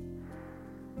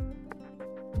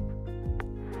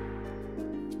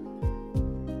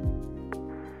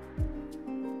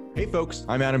 Hey folks,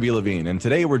 I'm Adam B. Levine, and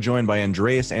today we're joined by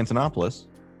Andreas Antonopoulos.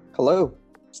 Hello.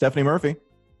 Stephanie Murphy.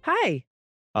 Hi.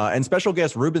 And special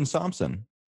guest Ruben Sampson.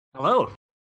 Hello.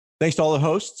 Thanks to all the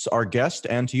hosts, our guest,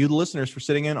 and to you, the listeners, for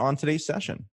sitting in on today's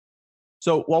session.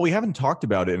 So while we haven't talked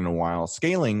about it in a while,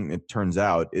 scaling, it turns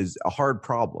out, is a hard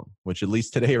problem, which at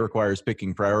least today requires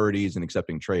picking priorities and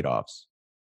accepting trade-offs.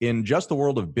 In just the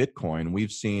world of Bitcoin,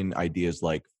 we've seen ideas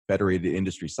like federated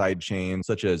industry sidechains,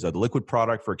 such as the liquid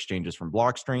product for exchanges from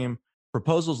Blockstream,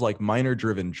 proposals like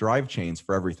miner-driven drive chains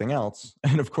for everything else,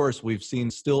 and of course, we've seen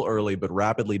still early but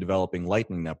rapidly developing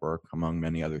Lightning Network, among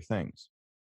many other things.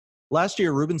 Last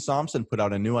year, Ruben Sampson put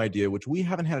out a new idea which we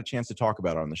haven't had a chance to talk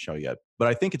about on the show yet, but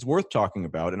I think it's worth talking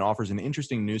about and offers an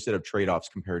interesting new set of trade-offs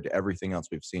compared to everything else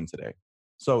we've seen today.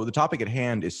 So the topic at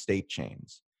hand is state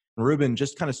chains. And Ruben,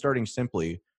 just kind of starting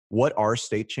simply, what are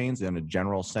state chains in a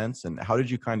general sense, and how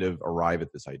did you kind of arrive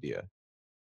at this idea?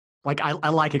 Like I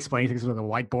like explaining things with a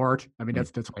whiteboard. I mean,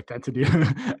 that's what I tend to do.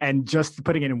 And just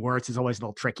putting it in words is always a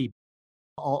little tricky.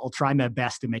 I'll try my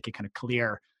best to make it kind of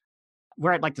clear.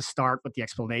 Where I'd like to start with the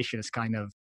explanation is kind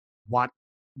of what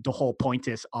the whole point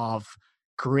is of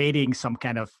creating some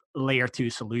kind of layer 2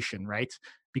 solution, right?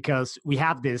 Because we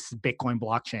have this Bitcoin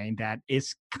blockchain that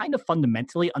is kind of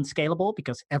fundamentally unscalable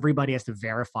because everybody has to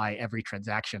verify every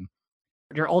transaction.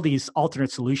 There are all these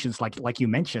alternate solutions like you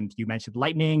mentioned. You mentioned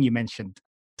Lightning, you mentioned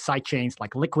sidechains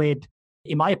like Liquid.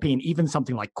 In my opinion, even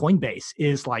something like Coinbase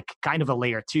is like kind of a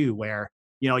layer 2 where,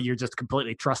 you're just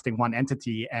completely trusting one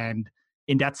entity, and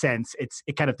in that sense,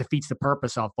 it kind of defeats the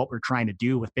purpose of what we're trying to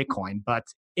do with Bitcoin, but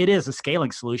it is a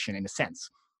scaling solution in a sense.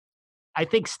 I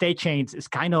think Statechains is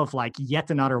kind of like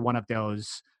yet another one of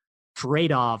those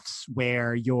trade-offs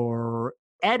where you're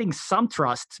adding some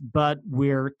trust, but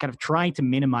we're kind of trying to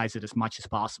minimize it as much as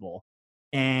possible.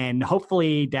 And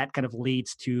hopefully that kind of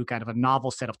leads to kind of a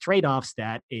novel set of trade-offs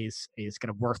that is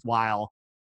kind of worthwhile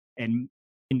and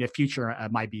in the future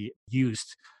might be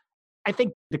used. I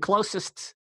think the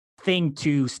closest thing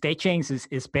to state chains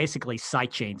is basically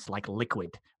sidechains like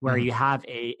Liquid, where you have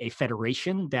a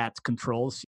federation that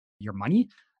controls your money.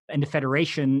 And the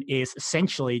federation is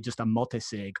essentially just a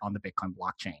multisig on the Bitcoin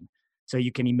blockchain. So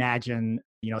you can imagine,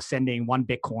 sending one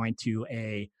Bitcoin to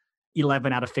a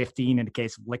 11 out of 15, in the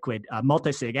case of Liquid,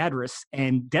 multisig address,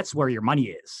 and that's where your money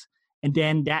is. And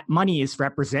then that money is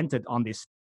represented on this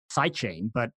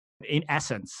sidechain, but in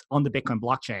essence, on the Bitcoin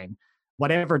blockchain,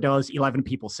 whatever those 11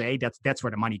 people say, that's where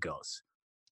the money goes.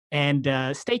 And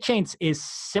Statechains is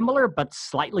similar, but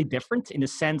slightly different in the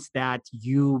sense that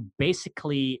you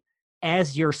basically,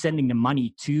 as you're sending the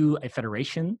money to a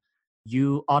federation,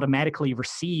 you automatically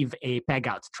receive a peg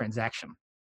out transaction.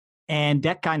 And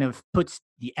that kind of puts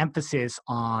the emphasis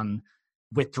on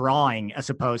withdrawing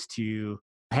as opposed to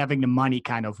having the money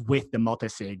kind of with the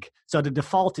multisig. So the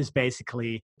default is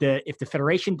basically if the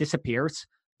federation disappears,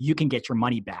 you can get your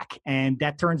money back. And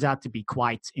that turns out to be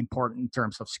quite important in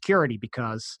terms of security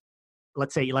because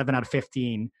let's say 11 out of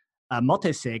 15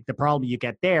 multisig, the problem you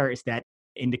get there is that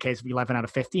in the case of 11 out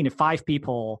of 15, if 5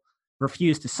 people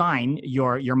refuse to sign,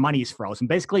 your money is frozen.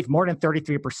 Basically, if more than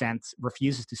 33%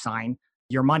 refuses to sign,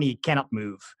 your money cannot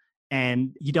move.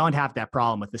 And you don't have that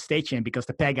problem with the state chain because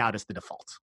the peg out is the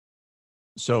default.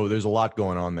 So there's a lot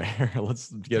going on there.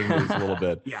 Let's get into this a little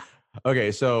bit. Yeah.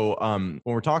 Okay, so when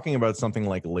we're talking about something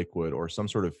like Liquid or some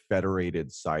sort of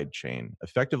federated side chain,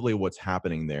 effectively what's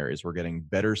happening there is we're getting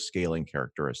better scaling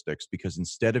characteristics because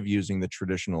instead of using the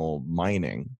traditional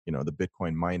mining, the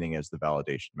Bitcoin mining as the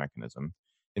validation mechanism,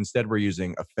 instead we're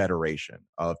using a federation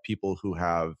of people who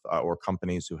have, or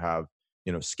companies who have,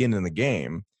 skin in the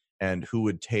game and who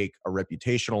would take a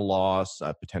reputational loss,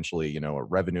 potentially, a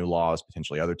revenue loss,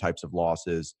 potentially other types of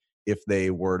losses if they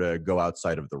were to go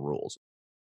outside of the rules.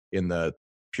 In the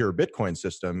pure Bitcoin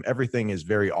system, everything is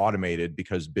very automated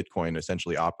because Bitcoin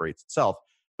essentially operates itself.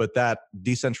 But that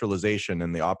decentralization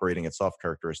and the operating itself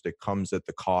characteristic comes at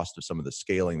the cost of some of the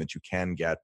scaling that you can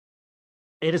get.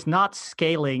 It is not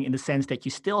scaling in the sense that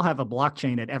you still have a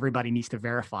blockchain that everybody needs to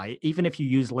verify, even if you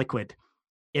use Liquid.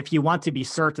 If you want to be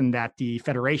certain that the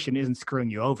federation isn't screwing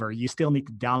you over, you still need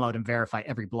to download and verify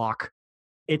every block.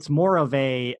 It's more of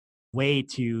a way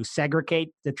to segregate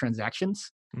the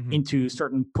transactions into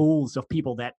certain pools of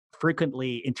people that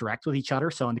frequently interact with each other.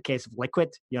 So in the case of Liquid,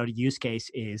 the use case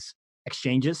is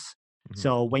exchanges.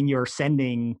 So when you're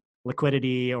sending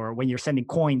liquidity or when you're sending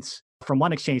coins from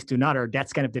one exchange to another,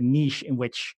 that's kind of the niche in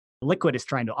which Liquid is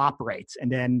trying to operate.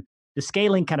 And then the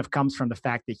scaling kind of comes from the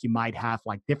fact that you might have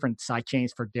like different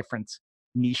sidechains for different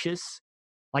niches.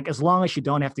 Like as long as you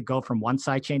don't have to go from one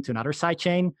sidechain to another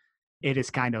sidechain, it is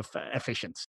kind of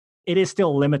efficient. It is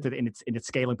still limited in its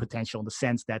scaling potential in the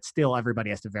sense that still everybody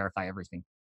has to verify everything.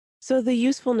 So the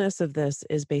usefulness of this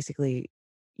is basically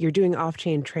you're doing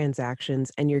off-chain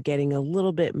transactions and you're getting a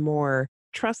little bit more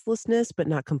trustlessness, but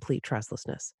not complete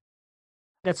trustlessness.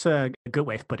 That's a good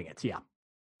way of putting it. Yeah.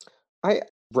 I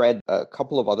read a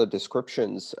couple of other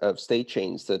descriptions of state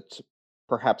chains that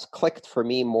perhaps clicked for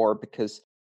me more because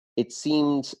it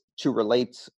seemed to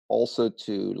relate also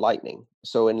to Lightning.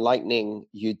 So in Lightning,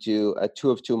 you do a 2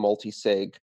 of 2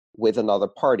 multisig with another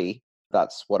party.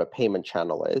 That's what a payment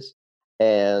channel is.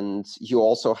 And you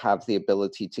also have the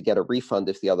ability to get a refund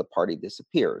if the other party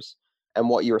disappears. And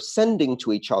what you're sending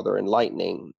to each other in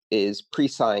Lightning is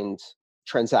pre-signed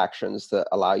transactions that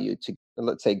allow you to,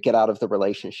 let's say, get out of the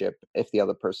relationship if the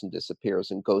other person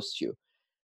disappears and ghosts you.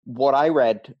 What I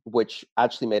read, which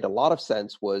actually made a lot of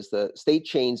sense, was the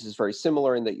Statechains is very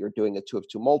similar in that you're doing a 2 of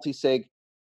 2 multisig,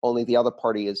 only the other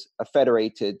party is a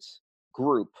federated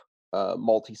group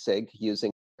multisig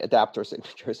using adapter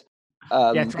signatures.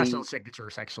 Yeah, threshold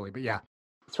signatures actually, but yeah.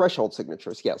 Threshold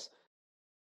signatures, yes.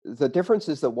 The difference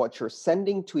is that what you're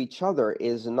sending to each other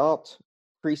is not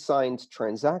pre-signed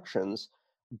transactions,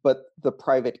 but the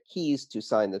private keys to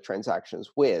sign the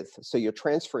transactions with. So you're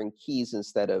transferring keys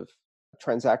instead of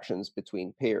transactions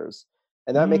between peers.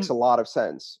 And that makes a lot of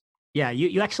sense. Yeah,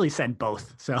 you actually send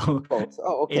both. So both.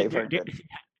 Oh, okay, very good.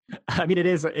 I mean, it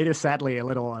is sadly a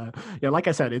little, like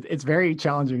I said, it's very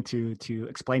challenging to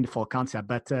explain the full concept.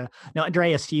 But now,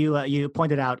 Andreas, you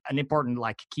pointed out an important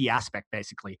key aspect,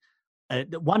 basically.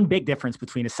 The one big difference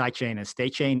between a sidechain and a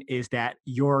state chain is that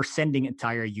you're sending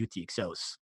entire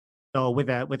UTXOs. So with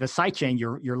a sidechain,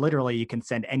 you're literally, you can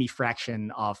send any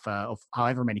fraction of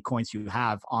however many coins you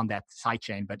have on that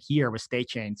sidechain. But here with state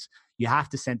chains, you have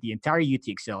to send the entire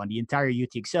UTXO, and the entire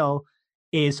UTXO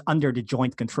is under the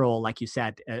joint control, like you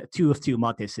said, 2 of 2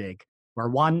 multisig, where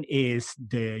one is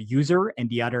the user and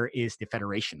the other is the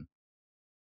federation.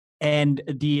 And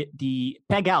the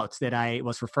peg outs that I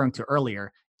was referring to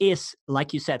earlier is,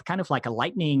 like you said, kind of like a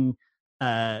Lightning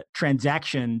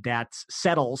transaction that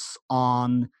settles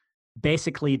on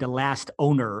basically the last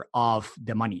owner of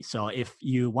the money. So if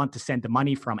you want to send the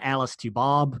money from Alice to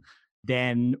Bob,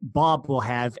 then Bob will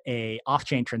have a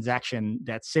off-chain transaction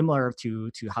that's similar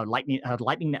to how the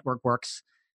Lightning Network works.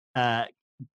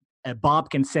 Bob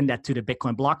can send that to the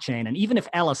Bitcoin blockchain. And even if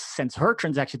Alice sends her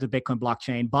transaction to the Bitcoin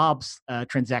blockchain, Bob's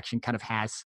transaction kind of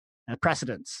has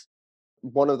precedence.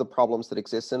 One of the problems that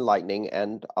exists in Lightning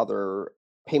and other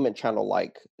payment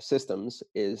channel-like systems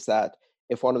is that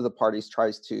if one of the parties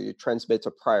tries to transmit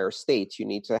a prior state, you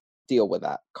need to deal with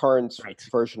that. Current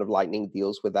version of Lightning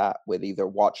deals with that with either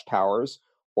watchtowers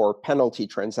or penalty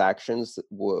transactions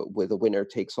with a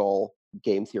winner-takes-all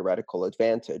game theoretical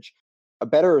advantage. A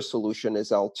better solution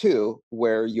is L2,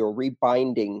 where you're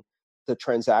rebinding the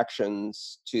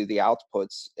transactions to the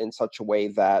outputs in such a way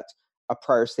that a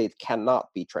prior state cannot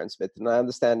be transmitted. And I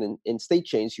understand in state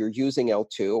chains, you're using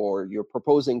L2 or you're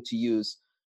proposing to use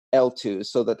L2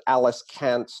 so that Alice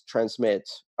can't transmit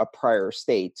a prior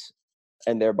state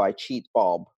and thereby cheat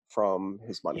Bob from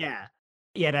his money.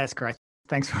 Yeah, that's correct.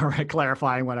 Thanks for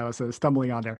clarifying what I was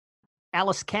stumbling on there.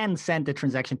 Alice can send the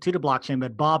transaction to the blockchain,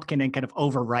 but Bob can then kind of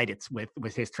overwrite it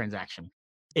with his transaction.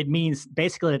 It means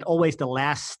basically that always the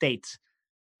last state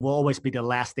will always be the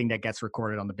last thing that gets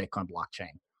recorded on the Bitcoin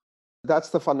blockchain. That's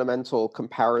the fundamental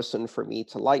comparison for me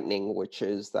to Lightning, which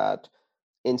is that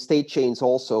in state chains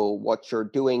also, what you're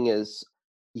doing is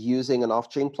using an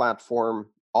off-chain platform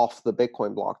off the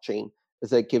Bitcoin blockchain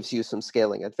that gives you some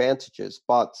scaling advantages,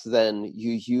 but then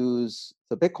you use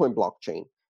the Bitcoin blockchain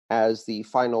as the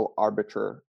final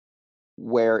arbiter,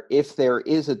 where if there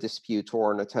is a dispute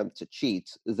or an attempt to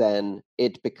cheat, then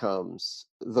it becomes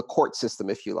the court system,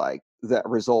 if you like, that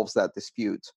resolves that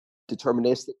dispute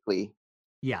deterministically.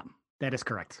 Yeah, that is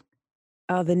correct.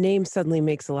 The name suddenly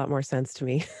makes a lot more sense to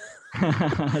me.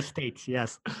 States,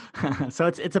 yes. So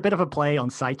it's a bit of a play on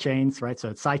sidechains, right? So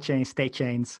it's sidechains, state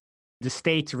chains. The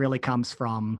state really comes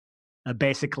from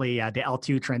basically the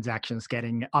L2 transactions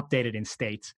getting updated in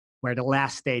state, where the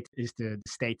last state is the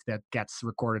state that gets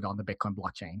recorded on the Bitcoin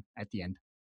blockchain at the end.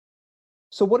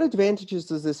 So what advantages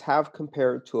does this have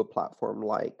compared to a platform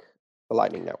like the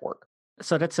Lightning Network?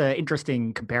 So that's an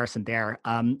interesting comparison there.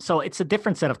 So it's a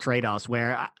different set of trade-offs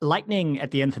where Lightning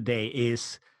at the end of the day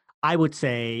is, I would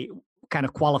say, kind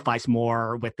of qualifies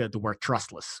more with the word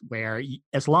trustless, where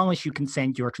as long as you can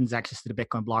send your transactions to the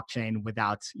Bitcoin blockchain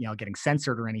without getting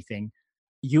censored or anything,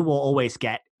 you will always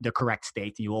get the correct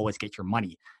state. You will always get your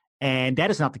money. And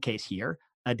that is not the case here.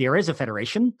 There is a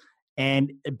federation.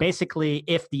 And basically,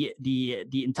 if the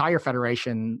entire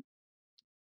federation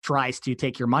tries to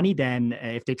take your money, then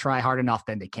if they try hard enough,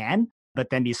 then they can. But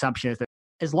then the assumption is that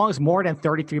as long as more than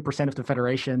 33% of the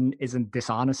federation isn't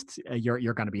dishonest,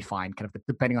 you're going to be fine, kind of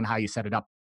depending on how you set it up.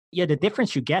 Yeah, the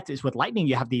difference you get is with Lightning,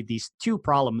 you have these two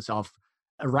problems of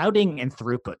routing and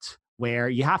throughput, where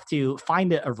you have to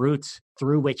find a route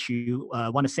through which you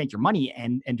want to send your money,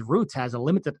 and the route has a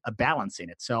limited balance in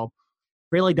it. So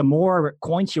really, the more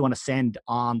coins you want to send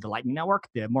on the Lightning Network,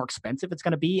 the more expensive it's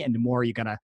going to be, and the more you're going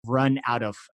to run out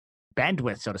of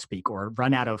bandwidth, so to speak, or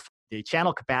run out of the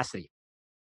channel capacity.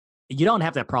 You don't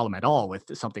have that problem at all with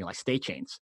something like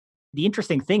Statechains. The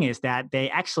interesting thing is that they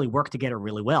actually work together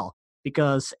really well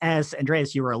because, as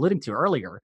Andreas, you were alluding to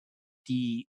earlier,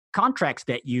 the contracts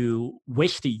that you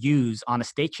wish to use on a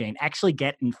state chain actually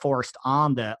get enforced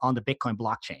on the Bitcoin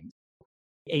blockchain.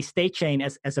 A state chain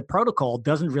as a protocol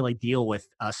doesn't really deal with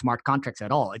smart contracts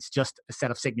at all. It's just a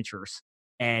set of signatures,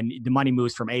 and the money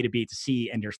moves from A to B to C,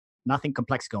 and there's nothing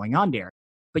complex going on there.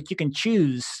 But you can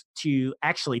choose to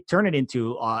actually turn it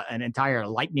into an entire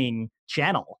Lightning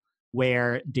channel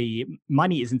where the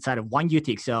money is inside of one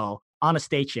UTXO on a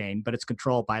state chain, but it's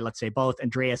controlled by, let's say, both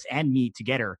Andreas and me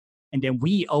together. And then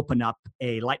we open up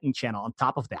a Lightning channel on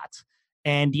top of that.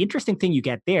 And the interesting thing you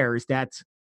get there is that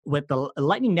with the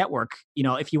Lightning Network,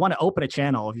 if you want to open a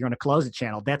channel, if you want to close a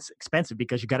channel, that's expensive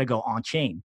because you got to go on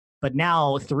chain. But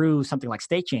now through something like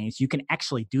Statechains, you can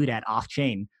actually do that off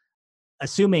chain,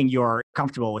 assuming you're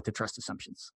comfortable with the trust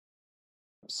assumptions.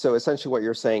 So essentially what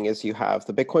you're saying is you have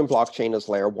the Bitcoin blockchain as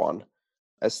layer one,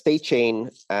 a state chain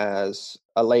as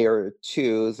a layer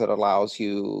two that allows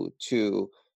you to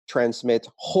transmit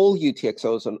whole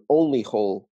UTXOs and only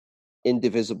whole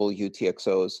indivisible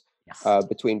UTXOs Yes.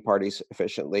 between parties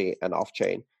efficiently and off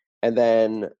chain. And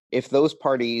then if those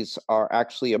parties are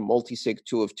actually a multi-sig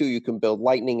 2 of 2, you can build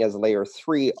Lightning as layer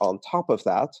 3 on top of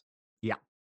that. Yeah.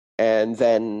 And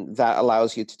then that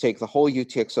allows you to take the whole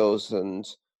UTXOs and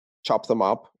chop them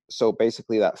up. So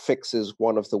basically that fixes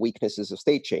one of the weaknesses of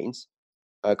state chains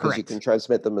because you can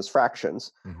transmit them as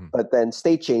fractions. Mm-hmm. But then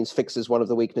state chains fixes one of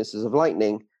the weaknesses of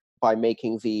Lightning by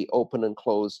making the open and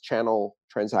closed channel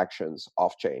transactions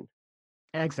off chain.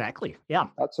 Exactly. Yeah.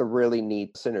 That's a really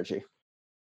neat synergy.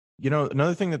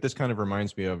 Another thing that this kind of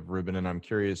reminds me of, Ruben, and I'm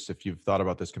curious if you've thought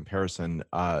about this comparison,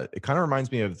 it kind of reminds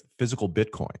me of physical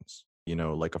Bitcoins,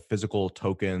 like a physical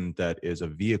token that is a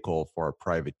vehicle for a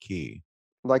private key.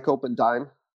 Like Open Dime?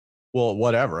 Well,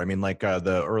 whatever. I mean, like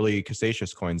the early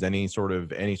Cassatius coins, any sort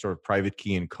of private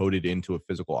key encoded into a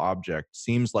physical object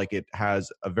seems like it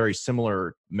has a very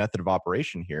similar method of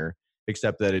operation here,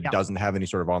 except that it doesn't have any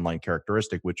sort of online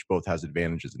characteristic, which both has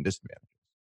advantages and disadvantages.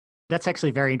 That's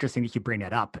actually very interesting that you bring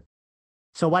that up.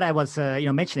 So what I was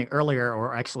mentioning earlier,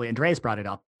 or actually Andreas brought it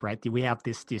up, right? We have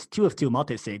this 2 of 2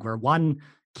 multisig where one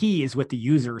key is with the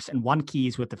users and one key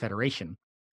is with the federation.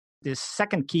 This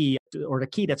second key, or the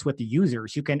key that's with the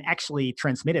users, you can actually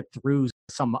transmit it through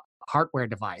some hardware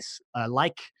device,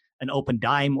 like an Open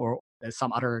Dime or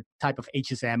some other type of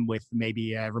HSM with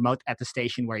maybe a remote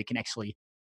attestation where you can actually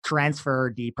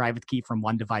transfer the private key from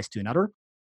one device to another.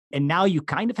 And now you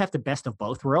kind of have the best of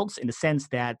both worlds in the sense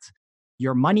that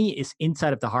your money is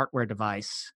inside of the hardware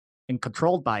device and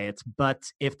controlled by it. But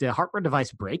if the hardware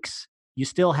device breaks, you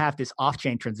still have this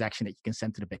off-chain transaction that you can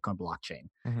send to the Bitcoin blockchain.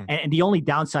 Mm-hmm. And the only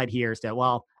downside here is that,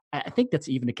 well, I think that's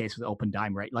even the case with Open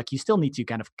Dime, right? Like you still need to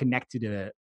kind of connect to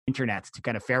the internet to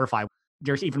kind of verify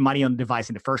there's even money on the device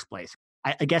in the first place.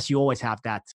 I guess you always have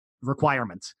that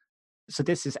requirement. So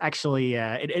this is actually,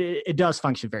 it does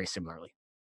function very similarly.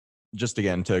 Just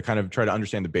again, to kind of try to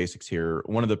understand the basics here,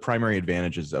 one of the primary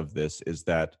advantages of this is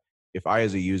that if I,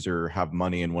 as a user, have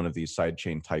money in one of these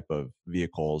sidechain type of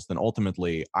vehicles, then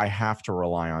ultimately I have to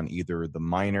rely on either the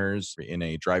miners in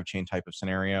a drive chain type of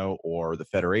scenario or the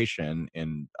federation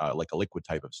in like a liquid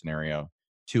type of scenario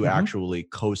to actually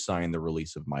co-sign the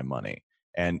release of my money.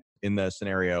 And in the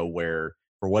scenario where,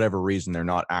 for whatever reason, they're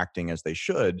not acting as they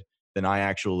should, then I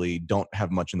actually don't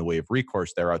have much in the way of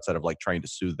recourse there outside of like trying to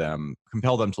sue them,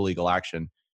 compel them to legal action.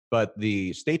 But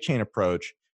the state chain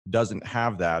approach doesn't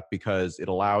have that because it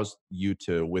allows you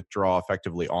to withdraw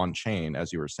effectively on chain,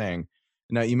 as you were saying.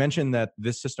 Now, you mentioned that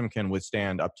this system can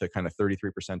withstand up to kind of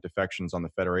 33% defections on the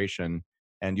federation.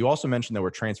 And you also mentioned that we're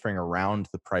transferring around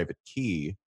the private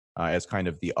key as kind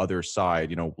of the other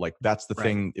side, like that's the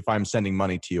thing. If I'm sending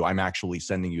money to you, I'm actually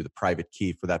sending you the private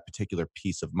key for that particular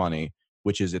piece of money,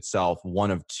 which is itself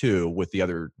one of two, with the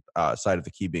other side of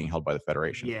the key being held by the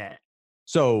federation. Yeah.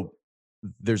 So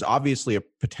there's obviously a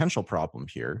potential problem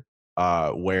here.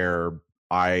 where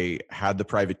I had the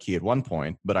private key at one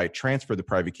point, but I transferred the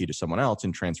private key to someone else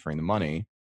in transferring the money.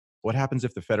 What happens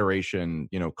if the Federation,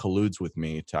 colludes with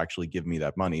me to actually give me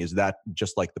that money? Is that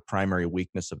just like the primary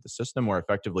weakness of the system, where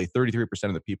effectively 33%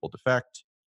 of the people defect,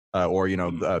 or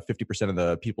 50% of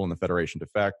the people in the Federation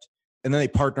defect, and then they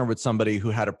partner with somebody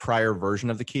who had a prior version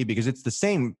of the key, because it's the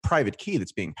same private key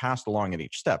that's being passed along at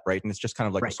each step, right? And it's just kind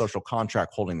of like a Right. social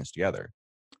contract holding this together.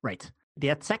 Right.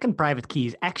 That second private key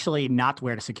is actually not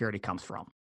where the security comes from.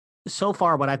 So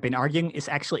far, what I've been arguing is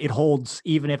actually it holds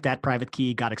even if that private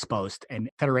key got exposed and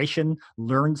Federation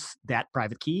learns that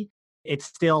private key. It's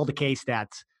still the case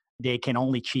that they can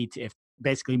only cheat if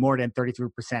basically more than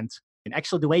 33%. And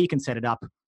actually, the way you can set it up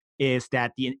is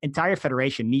that the entire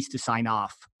Federation needs to sign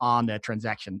off on the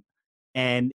transaction.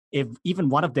 And if even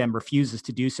one of them refuses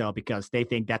to do so because they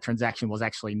think that transaction was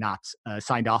actually not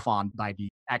signed off on by the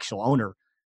actual owner,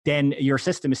 then your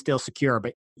system is still secure,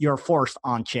 but you're forced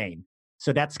on chain.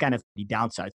 So that's kind of the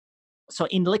downside. So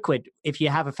in Liquid, if you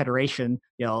have a Federation,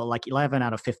 like 11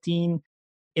 out of 15,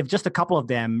 if just a couple of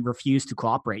them refuse to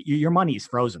cooperate, your money is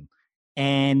frozen.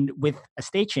 And with a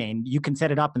state chain, you can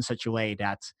set it up in such a way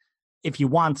that if you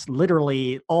want,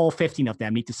 literally all 15 of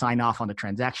them need to sign off on the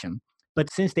transaction.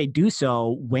 But since they do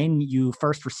so when you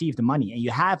first receive the money and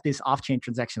you have this off-chain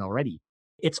transaction already,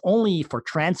 it's only for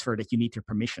transfer that you need their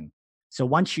permission. So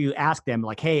once you ask them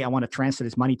like, hey, I want to transfer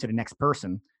this money to the next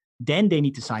person, then they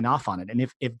need to sign off on it. And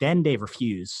if then they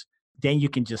refuse, then you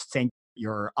can just send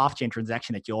your off-chain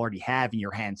transaction that you already have in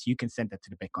your hands. You can send that to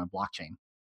the Bitcoin blockchain.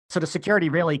 So the security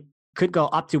really could go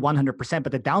up to 100%.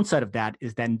 But the downside of that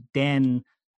is then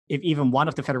if even one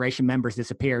of the Federation members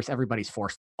disappears, everybody's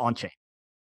forced on-chain.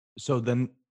 So then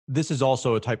this is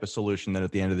also a type of solution that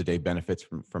at the end of the day benefits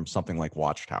from something like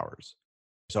watchtowers.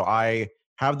 So I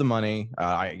have the money,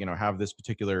 I have this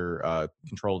particular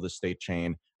control of the state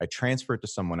chain. I transfer it to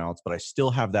someone else, but I still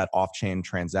have that off-chain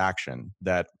transaction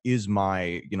that is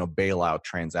my bailout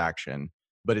transaction,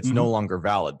 but it's no longer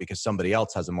valid because somebody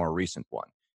else has a more recent one.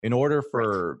 In order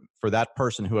for that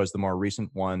person who has the more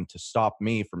recent one to stop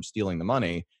me from stealing the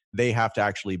money, they have to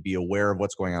actually be aware of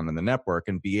what's going on in the network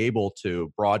and be able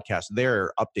to broadcast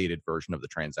their updated version of the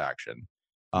transaction.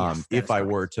 If I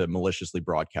were to maliciously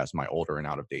broadcast my older and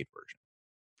out-of-date version.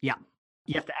 Yeah.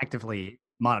 You have to actively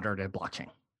monitor the blockchain.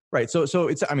 Right. So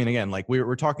it's, again, like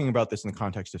we're talking about this in the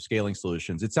context of scaling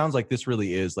solutions. It sounds like this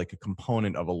really is like a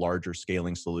component of a larger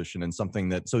scaling solution and something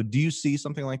that, so do you see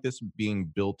something like this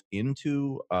being built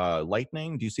into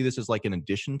Lightning? Do you see this as like an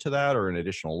addition to that or an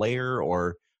additional layer?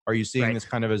 Or are you seeing this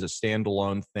kind of as a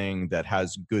standalone thing that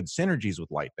has good synergies with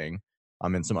Lightning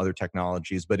and some other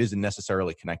technologies, but isn't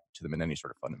necessarily connected to them in any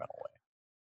sort of fundamental way?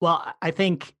 Well, I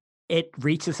think it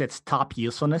reaches its top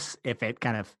usefulness if it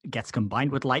kind of gets combined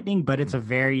with Lightning, but it's a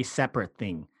very separate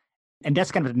thing. And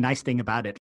that's kind of the nice thing about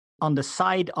it. On the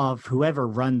side of whoever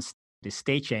runs this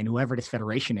state chain, whoever this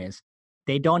federation is,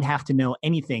 they don't have to know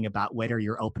anything about whether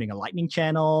you're opening a Lightning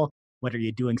channel, whether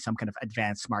you're doing some kind of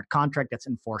advanced smart contract that's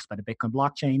enforced by the Bitcoin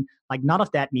blockchain. Like none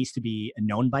of that needs to be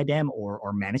known by them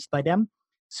or managed by them.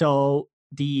 So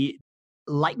the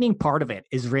Lightning part of it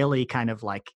is really kind of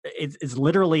like, it's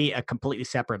literally a completely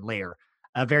separate layer,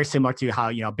 very similar to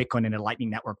how, Bitcoin and the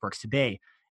Lightning network works today.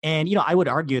 And, I would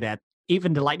argue that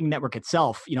even the Lightning network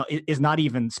itself, is not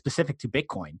even specific to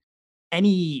Bitcoin.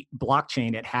 Any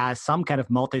blockchain that has some kind of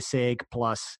multi-sig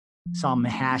plus some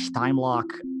hash time lock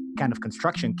kind of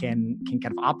construction can kind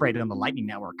of operate on the Lightning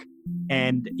network.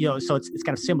 And, so it's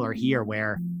kind of similar here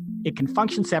where it can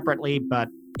function separately, but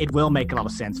it will make a lot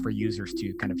of sense for users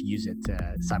to kind of use it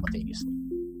simultaneously.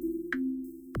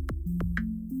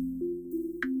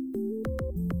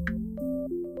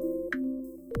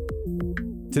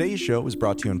 Today's show is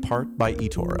brought to you in part by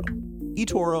eToro.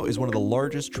 eToro is one of the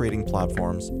largest trading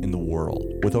platforms in the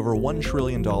world, with over $1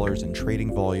 trillion in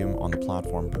trading volume on the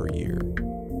platform per year.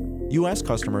 U.S.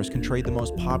 customers can trade the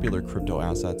most popular crypto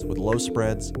assets with low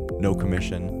spreads, no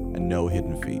commission, and no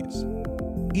hidden fees.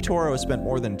 eToro has spent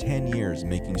more than 10 years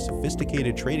making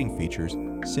sophisticated trading features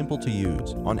simple to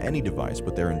use on any device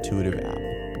with their intuitive app.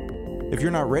 If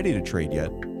you're not ready to trade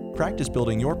yet, practice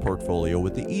building your portfolio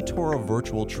with the eToro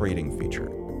virtual trading feature.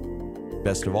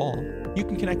 Best of all, you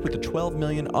can connect with the 12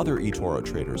 million other eToro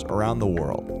traders around the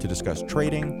world to discuss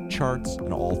trading, charts,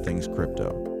 and all things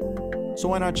crypto. So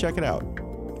why not check it out?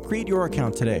 Create your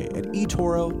account today at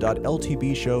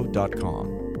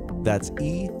etoro.ltbshow.com. That's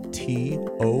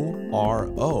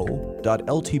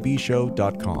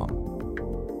etoro.ltbshow.com.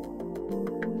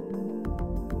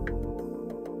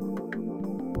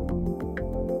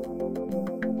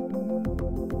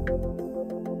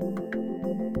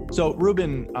 So,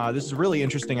 Ruben, this is a really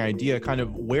interesting idea. Kind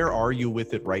of, where are you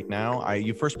with it right now?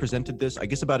 You first presented this, I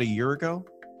guess, about a year ago.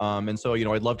 And so,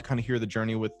 I'd love to kind of hear the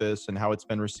journey with this and how it's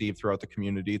been received throughout the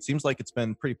community. It seems like it's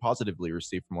been pretty positively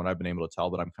received from what I've been able to tell,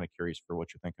 but I'm kind of curious for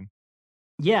what you're thinking.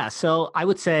 Yeah, so I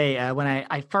would say when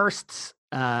I first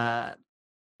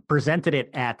presented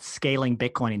it at Scaling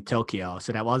Bitcoin in Tokyo,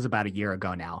 so that was about a year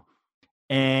ago now.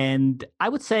 And I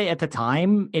would say at the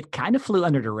time, it kind of flew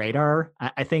under the radar.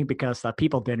 I think because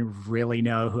people didn't really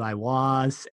know who I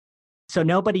was. So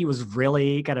nobody was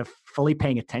really kind of fully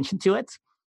paying attention to it.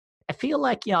 I feel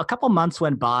like, a couple months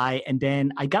went by and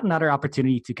then I got another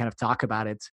opportunity to kind of talk about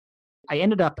it. I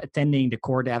ended up attending the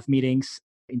core dev meetings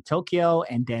in Tokyo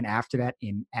and then after that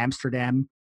in Amsterdam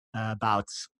about,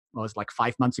 what was it, like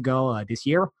 5 months ago this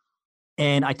year.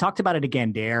 And I talked about it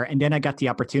again there. And then I got the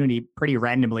opportunity pretty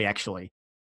randomly, actually,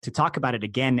 to talk about it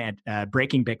again at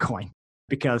Breaking Bitcoin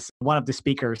because one of the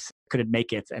speakers couldn't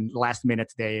make it. And last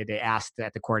minute, they asked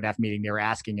at the core dev meeting, they were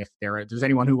asking if there's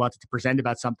anyone who wanted to present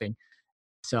about something.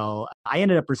 So I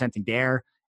ended up presenting there.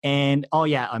 And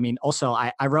also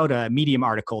I wrote a Medium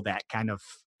article that kind of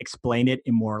explained it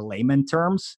in more layman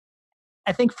terms.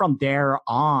 I think from there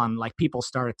on, like people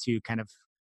started to kind of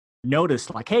notice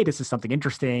like, hey, this is something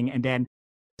interesting. And then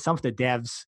some of the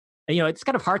devs, it's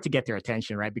kind of hard to get their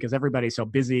attention, right? Because everybody's so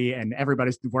busy and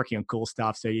everybody's working on cool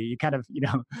stuff. So you kind of,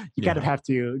 kind of have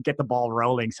to get the ball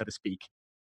rolling, so to speak.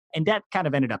 And that kind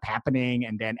of ended up happening.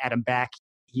 And then Adam Back,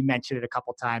 he mentioned it a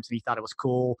couple times and he thought it was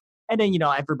cool. And then,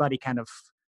 everybody kind of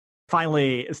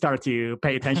finally started to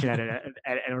pay attention at it.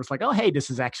 And it was like, oh, hey, this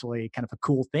is actually kind of a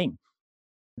cool thing.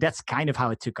 That's kind of how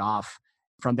it took off.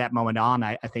 From that moment on,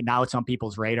 I think now it's on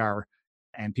people's radar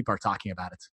and people are talking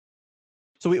about it.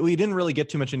 So we didn't really get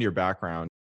too much into your background.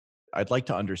 I'd like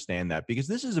to understand that because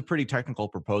this is a pretty technical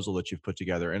proposal that you've put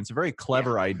together. And it's a very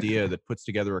clever idea that puts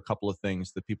together a couple of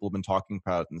things that people have been talking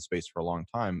about in the space for a long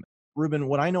time. Ruben,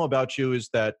 what I know about you is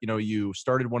that, you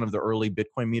started one of the early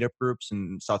Bitcoin meetup groups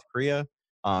in South Korea.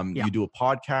 You do a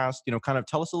podcast, kind of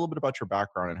tell us a little bit about your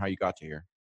background and how you got to here.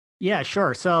 Yeah,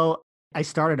 sure. So I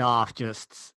started off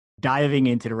just diving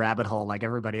into the rabbit hole like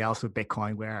everybody else with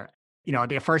Bitcoin where,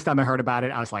 the first time I heard about it,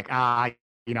 I was like,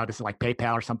 this is like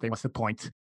PayPal or something. What's the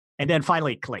point? And then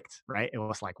finally it clicked, right? It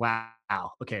was like, wow,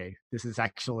 okay, this is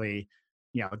actually,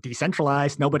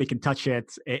 decentralized. Nobody can touch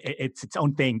it. It's its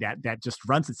own thing that just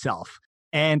runs itself.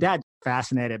 And that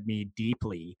fascinated me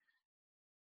deeply.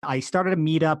 I started a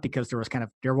meetup because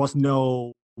there was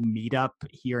no meetup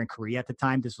here in Korea at the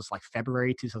time. This was like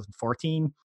February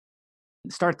 2014.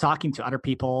 Started talking to other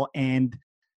people and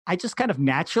I just kind of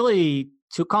naturally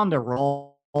took on the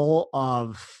role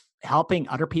of helping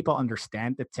other people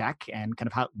understand the tech and kind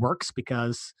of how it works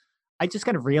because I just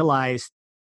kind of realized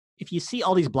if you see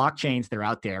all these blockchains that are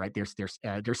out there, right?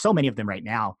 There's so many of them right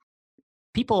now.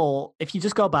 People, if you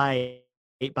just go by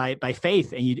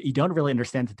faith and you don't really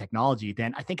understand the technology,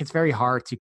 then I think it's very hard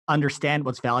to understand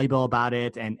what's valuable about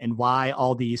it and why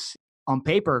all these on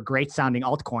paper great sounding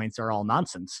altcoins are all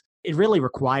nonsense. It really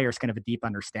requires kind of a deep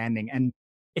understanding. And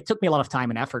it took me a lot of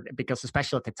time and effort because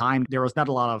especially at the time, there was not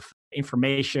a lot of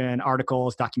information,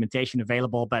 articles, documentation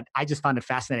available, but I just found it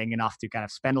fascinating enough to kind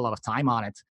of spend a lot of time on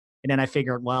it. And then I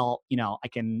figured, well, I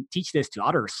can teach this to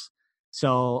others.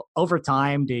 So over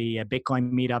time, the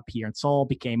Bitcoin meetup here in Seoul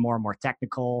became more and more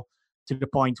technical to the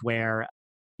point where,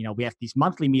 we have these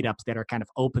monthly meetups that are kind of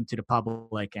open to the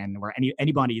public and where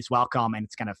anybody is welcome and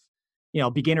it's kind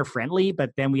of, beginner friendly.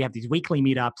 But then we have these weekly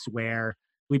meetups where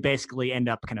we basically end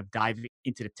up kind of diving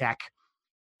into the tech.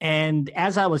 And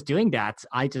as I was doing that,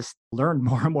 I just learned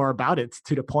more and more about it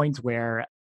to the point where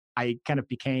I kind of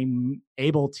became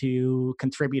able to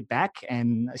contribute back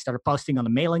and I started posting on the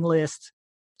mailing list,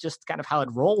 just kind of how it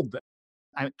rolled.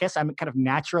 I guess I'm kind of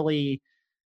naturally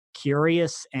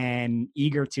curious and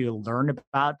eager to learn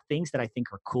about things that I think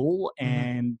are cool.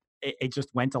 And it just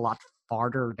went a lot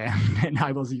farther than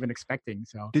I was even expecting.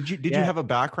 So did you have a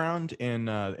background in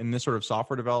this sort of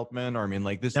software development, or I mean,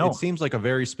 like this? No. It seems like a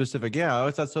very specific. Yeah,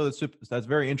 that's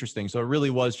very interesting. So it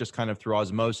really was just kind of through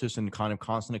osmosis and kind of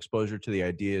constant exposure to the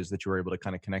ideas that you were able to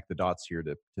kind of connect the dots here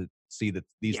to see that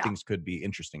these things could be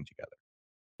interesting together.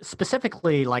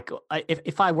 Specifically, like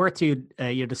if I were to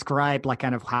describe like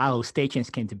kind of how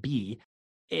Statechains came to be,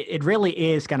 it really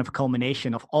is kind of a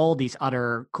culmination of all these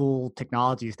other cool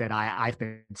technologies that I've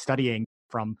been studying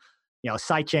from,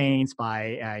 Sidechains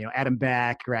by Adam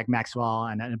Beck, Greg Maxwell,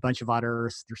 and a bunch of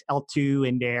others. There's L2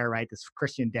 in there, right? There's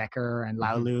Christian Decker and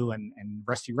Laolu and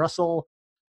Rusty Russell.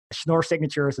 Schnorr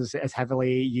signatures is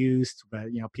heavily used, but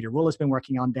Peter Wool has been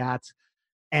working on that.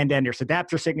 And then there's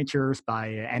adapter signatures by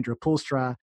Andrew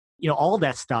Poelstra. All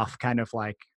that stuff kind of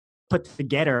like put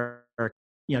together,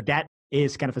 that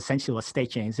is kind of essentially what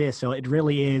Statechains is. So it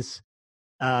really is,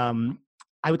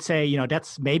 I would say,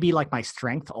 that's maybe like my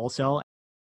strength also.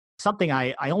 Something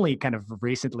I only kind of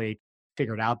recently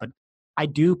figured out, but I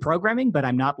do programming, but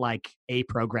I'm not like a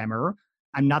programmer.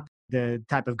 I'm not the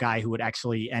type of guy who would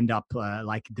actually end up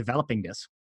like developing this.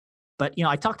 But,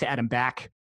 I talked to Adam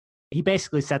Back. He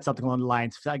basically said something along the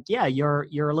lines like, yeah, you're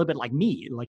a little bit like me.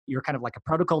 Like you're kind of like a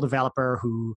protocol developer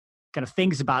who kind of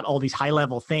thinks about all these high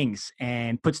level things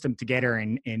and puts them together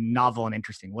in novel and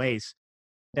interesting ways.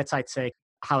 That's, I'd say,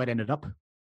 how it ended up.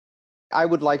 I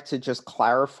would like to just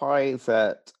clarify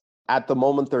that at the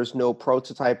moment, there's no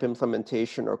prototype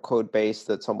implementation or code base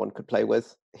that someone could play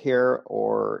with here,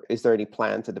 or is there any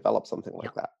plan to develop something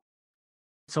like that?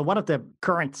 So one of the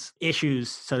current issues,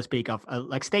 so to speak, of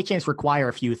like Statechains require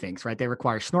a few things, right? They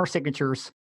require Schnorr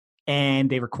signatures, and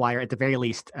they require, at the very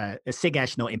least, a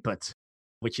SIG-hash no input,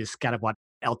 which is kind of what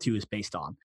L2 is based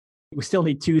on. We still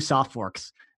need 2 soft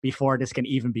forks before this can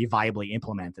even be viably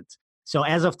implemented. So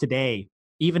as of today,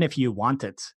 even if you want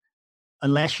it,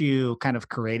 unless you kind of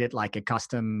created like a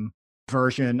custom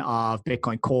version of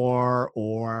Bitcoin Core,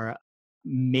 or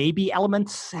maybe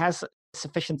Elements has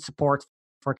sufficient support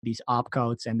for these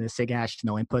opcodes and the SIG-hash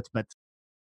no input, but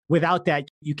without that,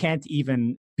 you can't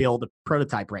even build a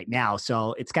prototype right now.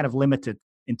 So it's kind of limited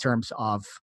in terms of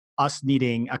us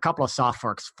needing a couple of soft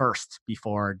forks first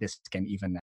before this can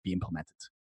even be implemented.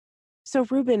 So,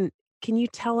 Ruben, can you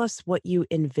tell us what you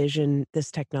envision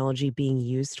this technology being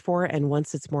used for? And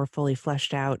once it's more fully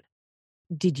fleshed out,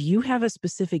 did you have a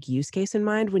specific use case in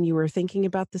mind when you were thinking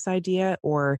about this idea?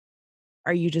 Or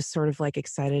are you just sort of like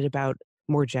excited about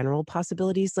more general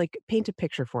possibilities? Like, paint a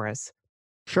picture for us.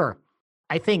 Sure.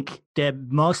 I think the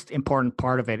most important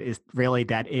part of it is really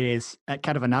that it is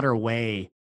kind of another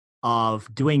way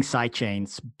of doing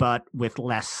sidechains, but with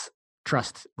less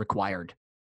trust required.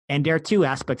 And there are 2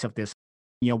 aspects of this.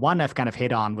 One I've kind of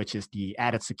hit on, which is the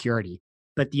added security.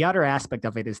 But the other aspect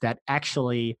of it is that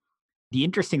actually the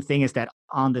interesting thing is that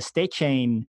on the state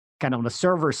chain, kind of on the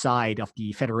server side of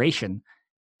the federation,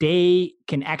 they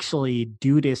can actually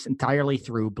do this entirely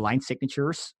through blind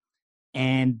signatures.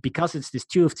 And because it's this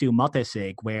 2 of 2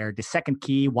 multisig, where the second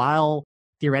key, while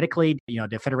theoretically,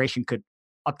 the federation could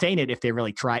obtain it if they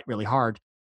really tried really hard,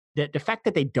 the fact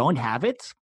that they don't have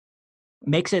it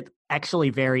makes it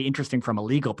actually very interesting from a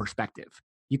legal perspective.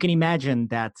 You can imagine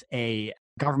that a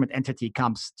government entity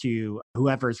comes to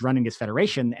whoever is running this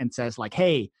federation and says like,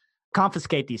 hey,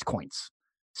 confiscate these coins.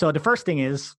 So the first thing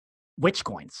is, which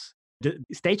coins? The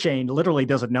state chain literally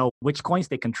doesn't know which coins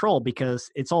they control because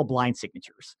it's all blind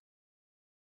signatures.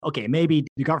 Okay, maybe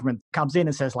the government comes in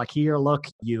and says like, here, look,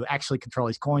 you actually control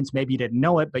these coins. Maybe you didn't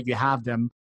know it, but you have them.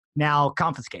 Now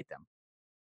confiscate them.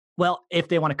 Well, if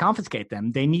they want to confiscate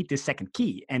them, they need this second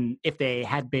key. And if they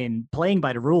had been playing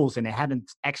by the rules and they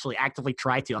hadn't actually actively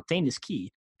tried to obtain this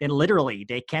key, then literally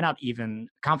they cannot even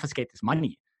confiscate this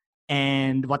money.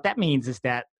 And what that means is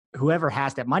that whoever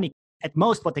has that money, at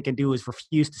most what they can do is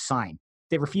refuse to sign.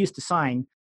 If they refuse to sign,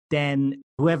 then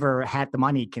whoever had the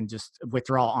money can just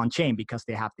withdraw on chain because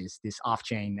they have this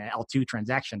off-chain L2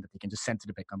 transaction that they can just send to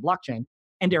the Bitcoin blockchain,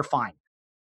 and they're fine.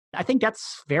 I think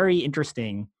that's very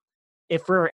interesting. If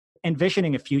we're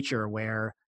envisioning a future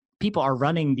where people are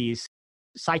running these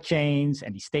side chains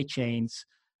and these state chains,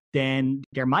 then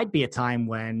there might be a time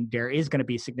when there is going to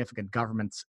be significant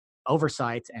government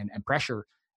oversight and pressure.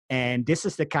 And this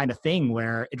is the kind of thing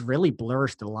where it really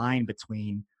blurs the line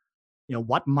between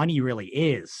what money really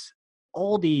is.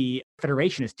 All the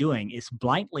Federation is doing is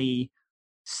blindly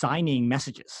signing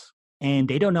messages. And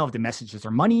they don't know if the messages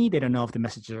are money. They don't know if the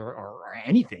messages are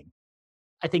anything.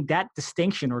 I think that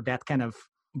distinction, or that kind of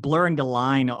blurring the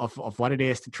line of what it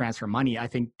is to transfer money, I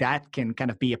think that can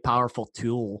kind of be a powerful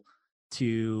tool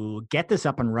to get this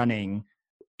up and running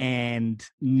and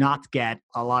not get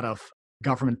a lot of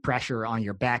government pressure on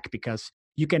your back, because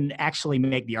you can actually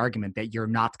make the argument that you're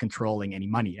not controlling any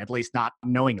money, at least not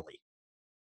knowingly.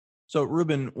 So,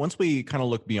 Ruben, once we kind of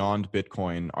look beyond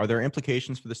Bitcoin, are there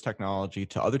implications for this technology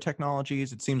to other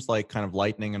technologies? It seems like kind of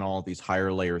Lightning and all of these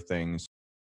higher layer things,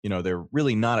 they're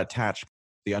really not attached to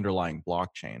the underlying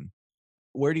blockchain.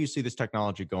 Where do you see this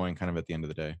technology going kind of at the end of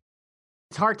the day?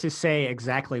 It's hard to say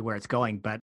exactly where it's going,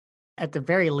 but at the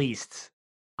very least,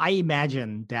 I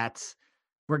imagine that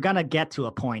we're going to get to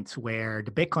a point where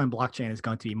the Bitcoin blockchain is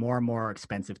going to be more and more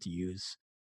expensive to use.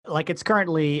 Like, it's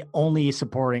currently only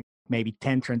supporting maybe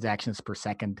 10 transactions per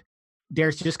second.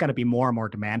 There's just going to be more and more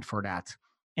demand for that.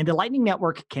 And the Lightning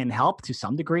Network can help to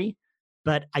some degree,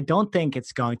 but I don't think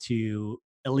it's going to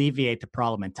alleviate the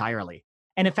problem entirely.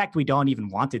 And in fact, we don't even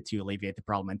want it to alleviate the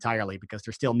problem entirely because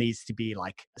there still needs to be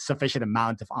like a sufficient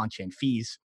amount of on-chain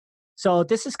fees. So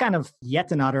this is kind of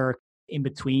yet another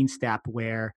in-between step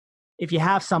where if you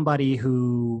have somebody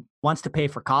who wants to pay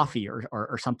for coffee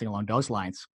or something along those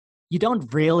lines, you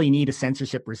don't really need a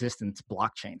censorship-resistant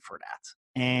blockchain for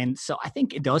that. And so I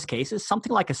think in those cases,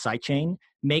 something like a sidechain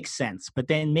makes sense. But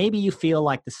then maybe you feel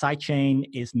like the sidechain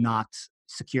is not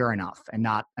secure enough and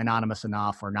not anonymous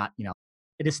enough, or not,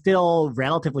 it is still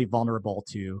relatively vulnerable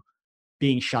to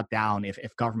being shut down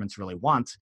if governments really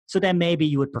want. So then maybe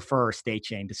you would prefer a state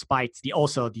chain, despite the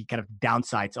kind of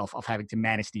downsides of having to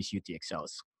manage these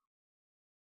UTXOs.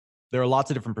 There are lots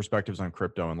of different perspectives on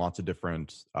crypto and lots of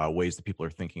different ways that people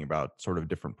are thinking about sort of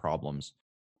different problems.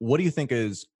 What do you think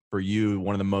is, for you,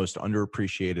 one of the most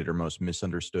underappreciated or most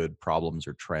misunderstood problems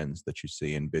or trends that you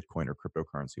see in Bitcoin or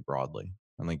cryptocurrency broadly?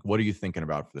 And like, what are you thinking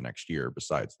about for the next year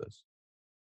besides this?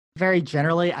 Very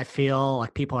generally, I feel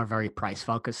like people are very price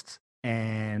focused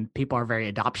and people are very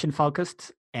adoption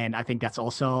focused. And I think that's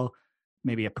also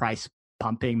maybe a price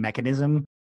pumping mechanism.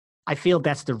 I feel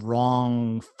that's the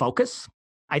wrong focus.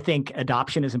 I think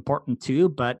adoption is important too,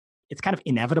 but it's kind of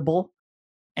inevitable.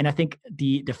 And I think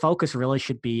the focus really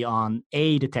should be on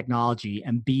A, the technology,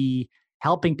 and B,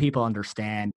 helping people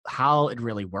understand how it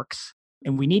really works.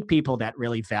 And we need people that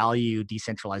really value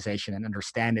decentralization and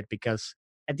understand it, because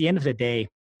at the end of the day,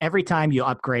 every time you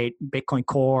upgrade Bitcoin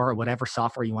Core or whatever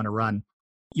software you want to run,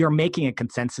 you're making a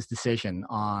consensus decision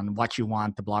on what you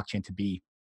want the blockchain to be.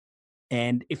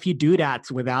 And if you do that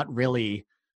without really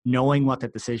knowing what the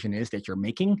decision is that you're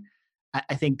making,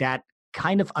 I think that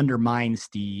kind of undermines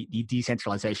the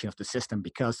decentralization of the system,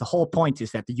 because the whole point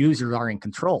is that the users are in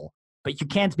control. But you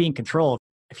can't be in control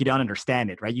if you don't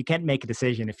understand it, right? You can't make a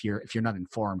decision if you're not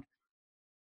informed.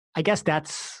 I guess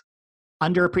that's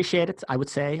underappreciated, I would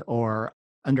say, or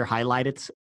under highlighted,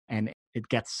 and it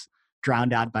gets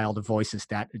drowned out by all the voices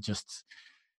that just,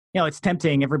 it's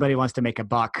tempting. Everybody wants to make a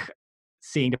buck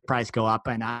seeing the price go up,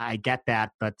 and I get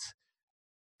that, but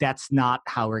that's not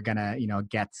how we're gonna,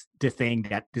 get the thing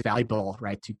that is valuable,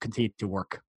 right, to continue to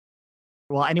work.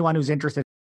 Well, anyone who's interested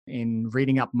in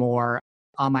reading up more,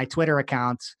 on my Twitter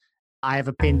account, I have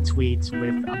a pinned tweet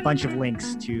with a bunch of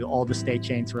links to all the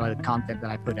Statechains related content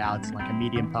that I put out, like a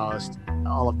Medium post,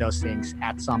 all of those things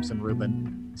at Samson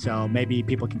Rubin. So maybe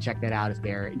people can check that out if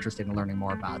they're interested in learning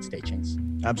more about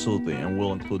Statechains. Absolutely. And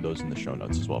we'll include those in the show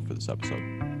notes as well for this episode.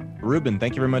 Ruben,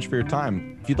 thank you very much for your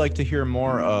time. If you'd like to hear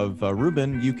more of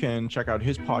Ruben, you can check out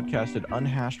his podcast at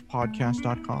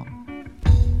unhashedpodcast.com.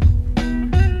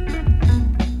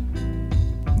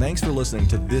 Thanks for listening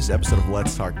to this episode of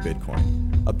Let's Talk Bitcoin.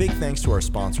 A big thanks to our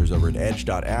sponsors over at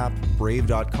edge.app,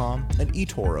 brave.com, and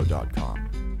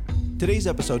etoro.com. Today's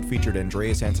episode featured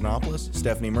Andreas Antonopoulos,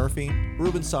 Stephanie Murphy,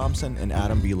 Ruben Samson, and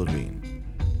Adam B. Levine.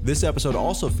 This episode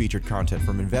also featured content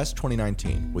from Invest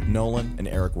 2019 with Nolan and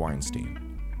Eric Weinstein.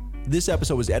 This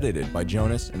episode was edited by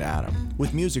Jonas and Adam,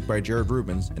 with music by Jared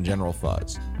Rubens and General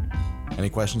Fuzz.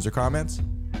 Any questions or comments?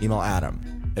 Email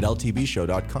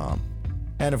adam@ltbshow.com.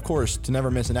 And of course, to never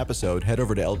miss an episode, head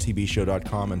over to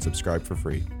ltbshow.com and subscribe for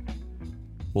free.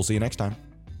 We'll see you next time.